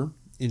were,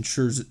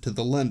 insures it to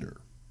the lender,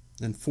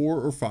 and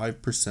 4 or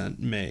 5%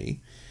 may,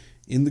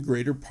 in the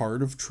greater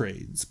part of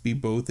trades, be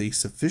both a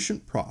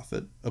sufficient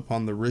profit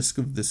upon the risk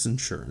of this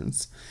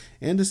insurance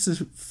and a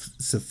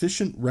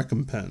sufficient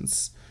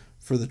recompense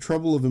for the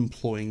trouble of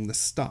employing the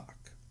stock.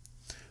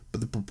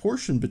 But the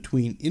proportion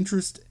between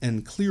interest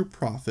and clear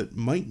profit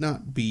might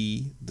not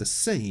be the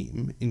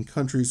same in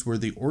countries where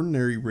the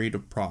ordinary rate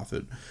of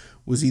profit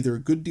was either a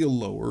good deal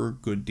lower or a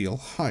good deal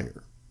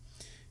higher.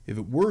 If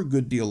it were a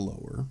good deal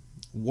lower,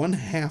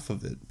 1/2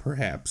 of it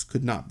perhaps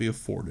could not be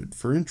afforded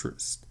for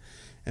interest,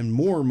 and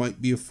more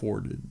might be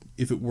afforded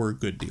if it were a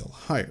good deal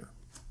higher."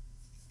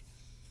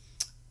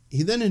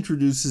 He then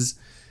introduces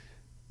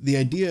the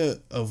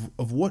idea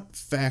of what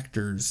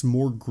factors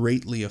more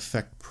greatly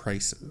affect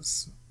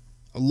prices,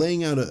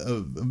 laying out a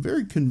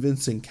very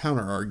convincing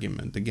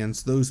counter-argument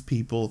against those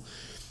people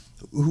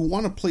who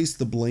want to place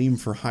the blame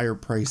for higher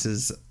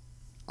prices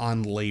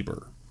on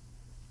labor.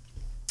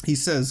 He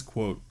says,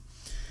 quote,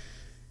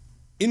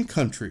 "In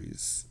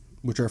countries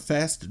which are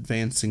fast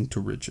advancing to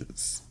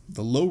riches,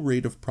 the low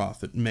rate of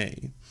profit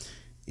may,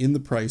 in the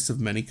price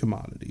of many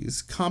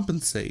commodities,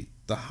 compensate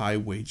the high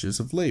wages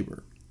of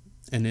labor,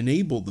 and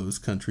enable those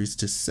countries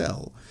to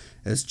sell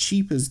as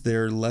cheap as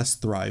their less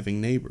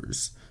thriving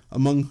neighbors,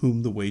 among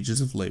whom the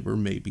wages of labor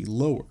may be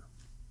lower.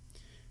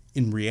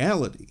 In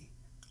reality,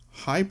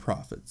 high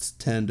profits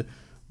tend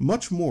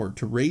much more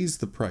to raise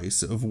the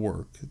price of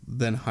work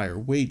than higher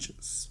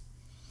wages.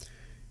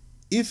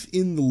 If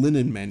in the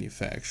linen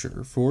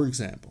manufacture, for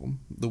example,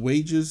 the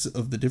wages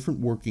of the different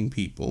working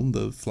people,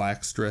 the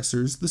flax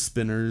dressers, the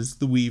spinners,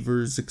 the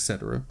weavers,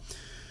 etc.,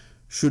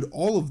 should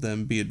all of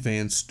them be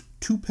advanced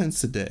 2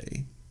 pence a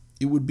day,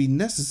 it would be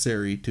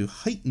necessary to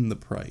heighten the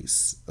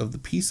price of the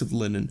piece of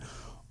linen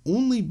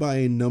only by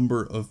a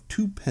number of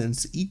 2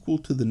 pence equal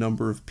to the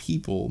number of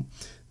people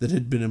that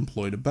had been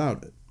employed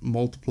about it,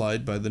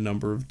 multiplied by the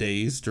number of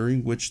days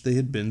during which they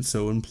had been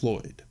so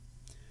employed.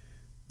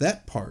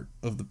 That part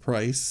of the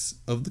price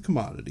of the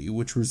commodity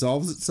which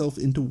resolves itself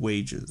into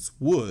wages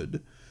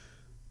would,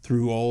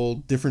 through all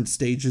different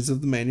stages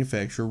of the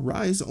manufacture,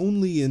 rise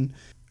only in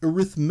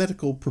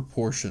arithmetical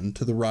proportion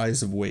to the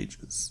rise of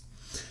wages.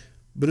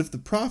 But if the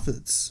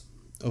profits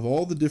of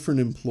all the different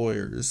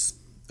employers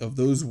of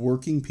those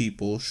working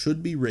people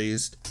should be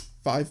raised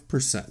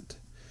 5%,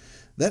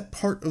 that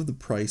part of the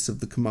price of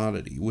the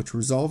commodity which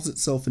resolves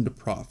itself into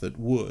profit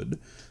would,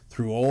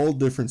 through all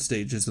different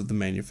stages of the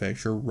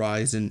manufacture,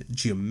 rise in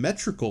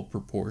geometrical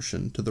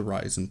proportion to the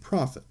rise in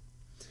profit.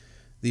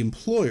 The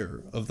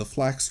employer of the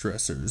flax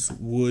dressers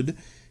would,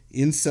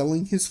 in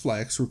selling his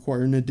flax,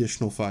 require an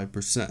additional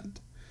 5%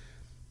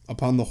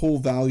 upon the whole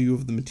value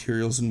of the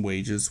materials and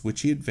wages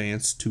which he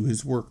advanced to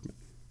his workmen.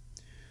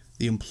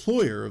 The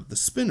employer of the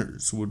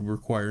spinners would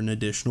require an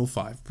additional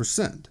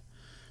 5%,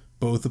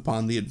 both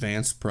upon the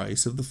advanced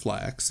price of the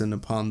flax and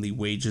upon the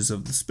wages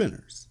of the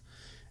spinners.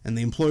 And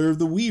the employer of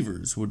the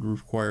weavers would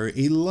require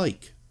a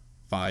like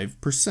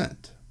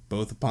 5%,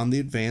 both upon the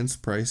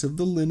advanced price of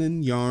the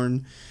linen,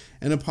 yarn,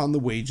 and upon the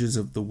wages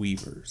of the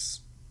weavers.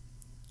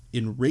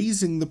 In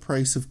raising the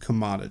price of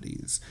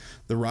commodities,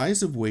 the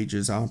rise of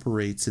wages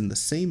operates in the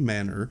same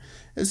manner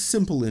as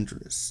simple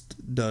interest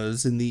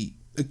does in the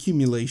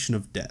accumulation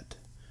of debt.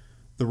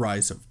 The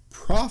rise of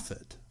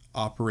profit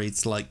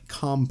operates like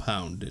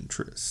compound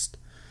interest.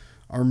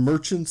 Our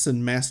merchants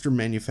and master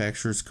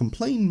manufacturers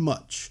complain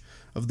much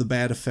of the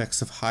bad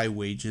effects of high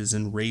wages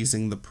in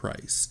raising the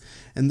price,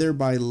 and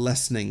thereby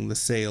lessening the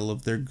sale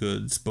of their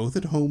goods both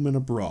at home and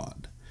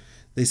abroad.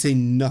 They say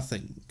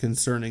nothing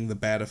concerning the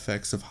bad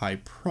effects of high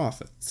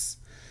profits.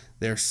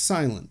 They are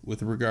silent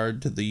with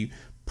regard to the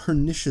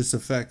pernicious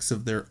effects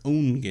of their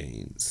own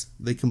gains.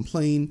 They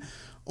complain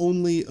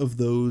only of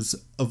those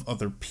of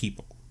other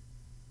people.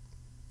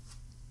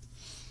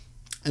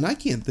 And I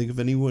can't think of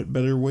any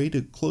better way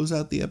to close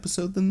out the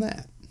episode than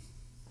that.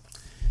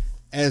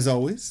 As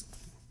always,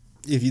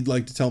 if you'd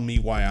like to tell me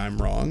why I'm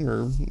wrong,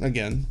 or,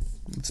 again,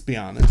 let's be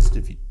honest,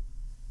 if you'd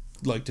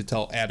like to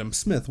tell Adam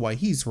Smith why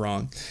he's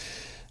wrong,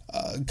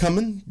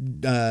 join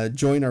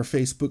our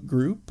Facebook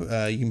group.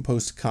 You can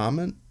post a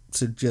comment,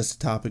 suggest a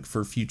topic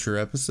for a future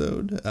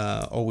episode.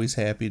 Always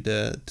happy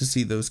to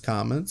see those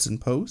comments and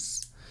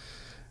posts.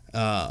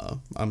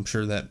 I'm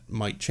sure that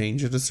might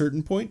change at a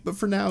certain point, but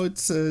for now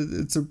it's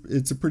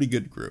a pretty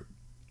good group.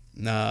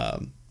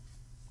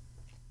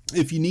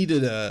 If you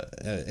needed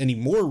any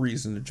more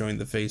reason to join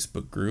the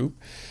Facebook group,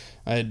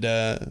 I had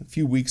a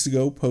few weeks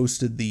ago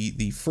posted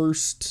the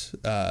first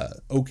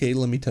 "Okay,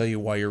 let me tell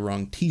you why you're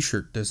wrong"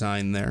 t-shirt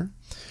design there.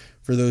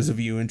 For those of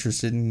you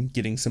interested in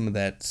getting some of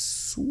that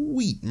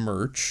sweet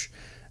merch,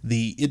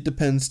 the It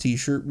Depends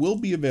t-shirt will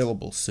be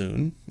available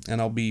soon,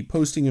 and I'll be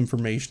posting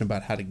information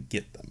about how to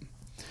get them.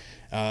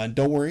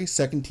 Don't worry,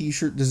 second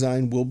t-shirt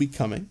design will be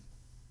coming,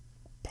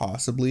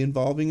 possibly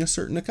involving a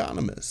certain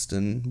economist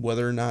and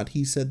whether or not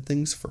he said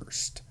things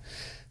first.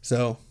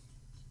 So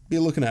be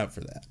looking out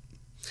for that.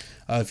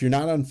 If you're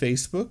not on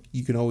Facebook,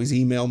 you can always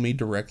email me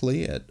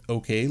directly at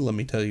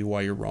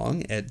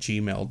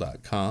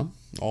okayletmetellyouyou'rewrong@gmail.com.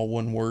 All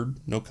one word,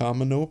 no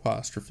comma, no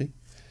apostrophe.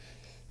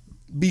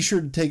 Be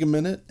sure to take a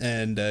minute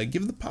and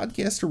give the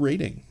podcast a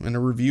rating and a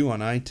review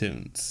on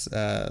iTunes.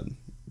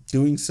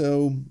 Doing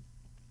so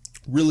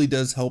really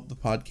does help the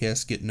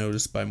podcast get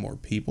noticed by more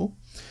people.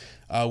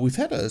 We've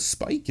had a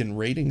spike in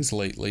ratings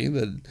lately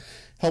that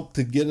helped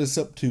to get us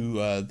up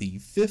to the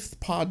 5th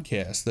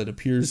podcast that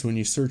appears when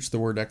you search the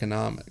word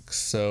economics.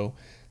 So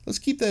let's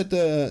keep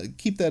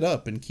that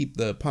up and keep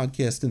the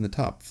podcast in the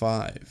top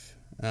 5.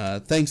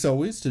 Thanks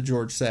always to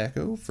George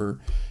Sacco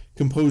for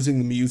composing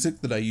the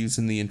music that I use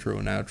in the intro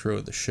and outro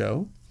of the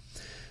show.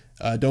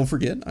 Don't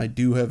forget, I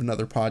do have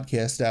another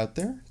podcast out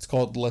there. It's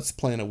called Let's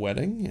Plan a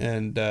Wedding,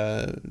 and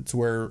it's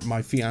where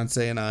my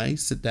fiance and I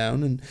sit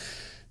down and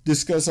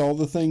discuss all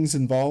the things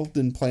involved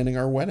in planning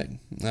our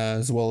wedding,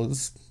 as well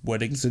as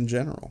weddings in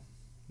general.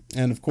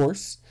 And of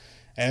course,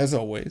 as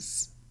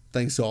always,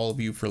 thanks to all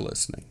of you for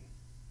listening.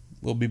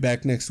 We'll be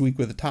back next week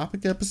with a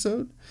topic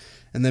episode,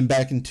 and then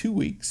back in 2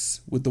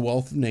 weeks with The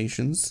Wealth of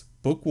Nations,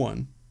 Book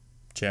 1,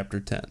 Chapter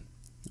 10.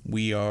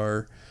 We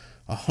are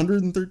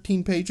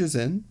 113 pages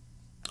in,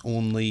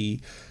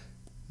 only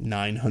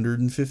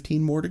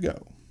 915 more to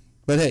go.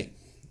 But hey,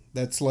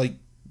 that's like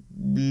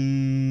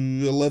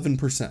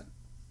 11%.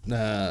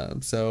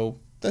 So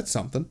that's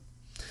something.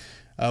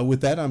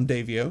 With that, I'm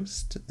Dave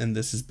Yost, and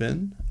this has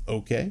been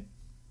Okay,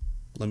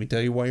 Let Me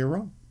Tell You Why You're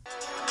Wrong.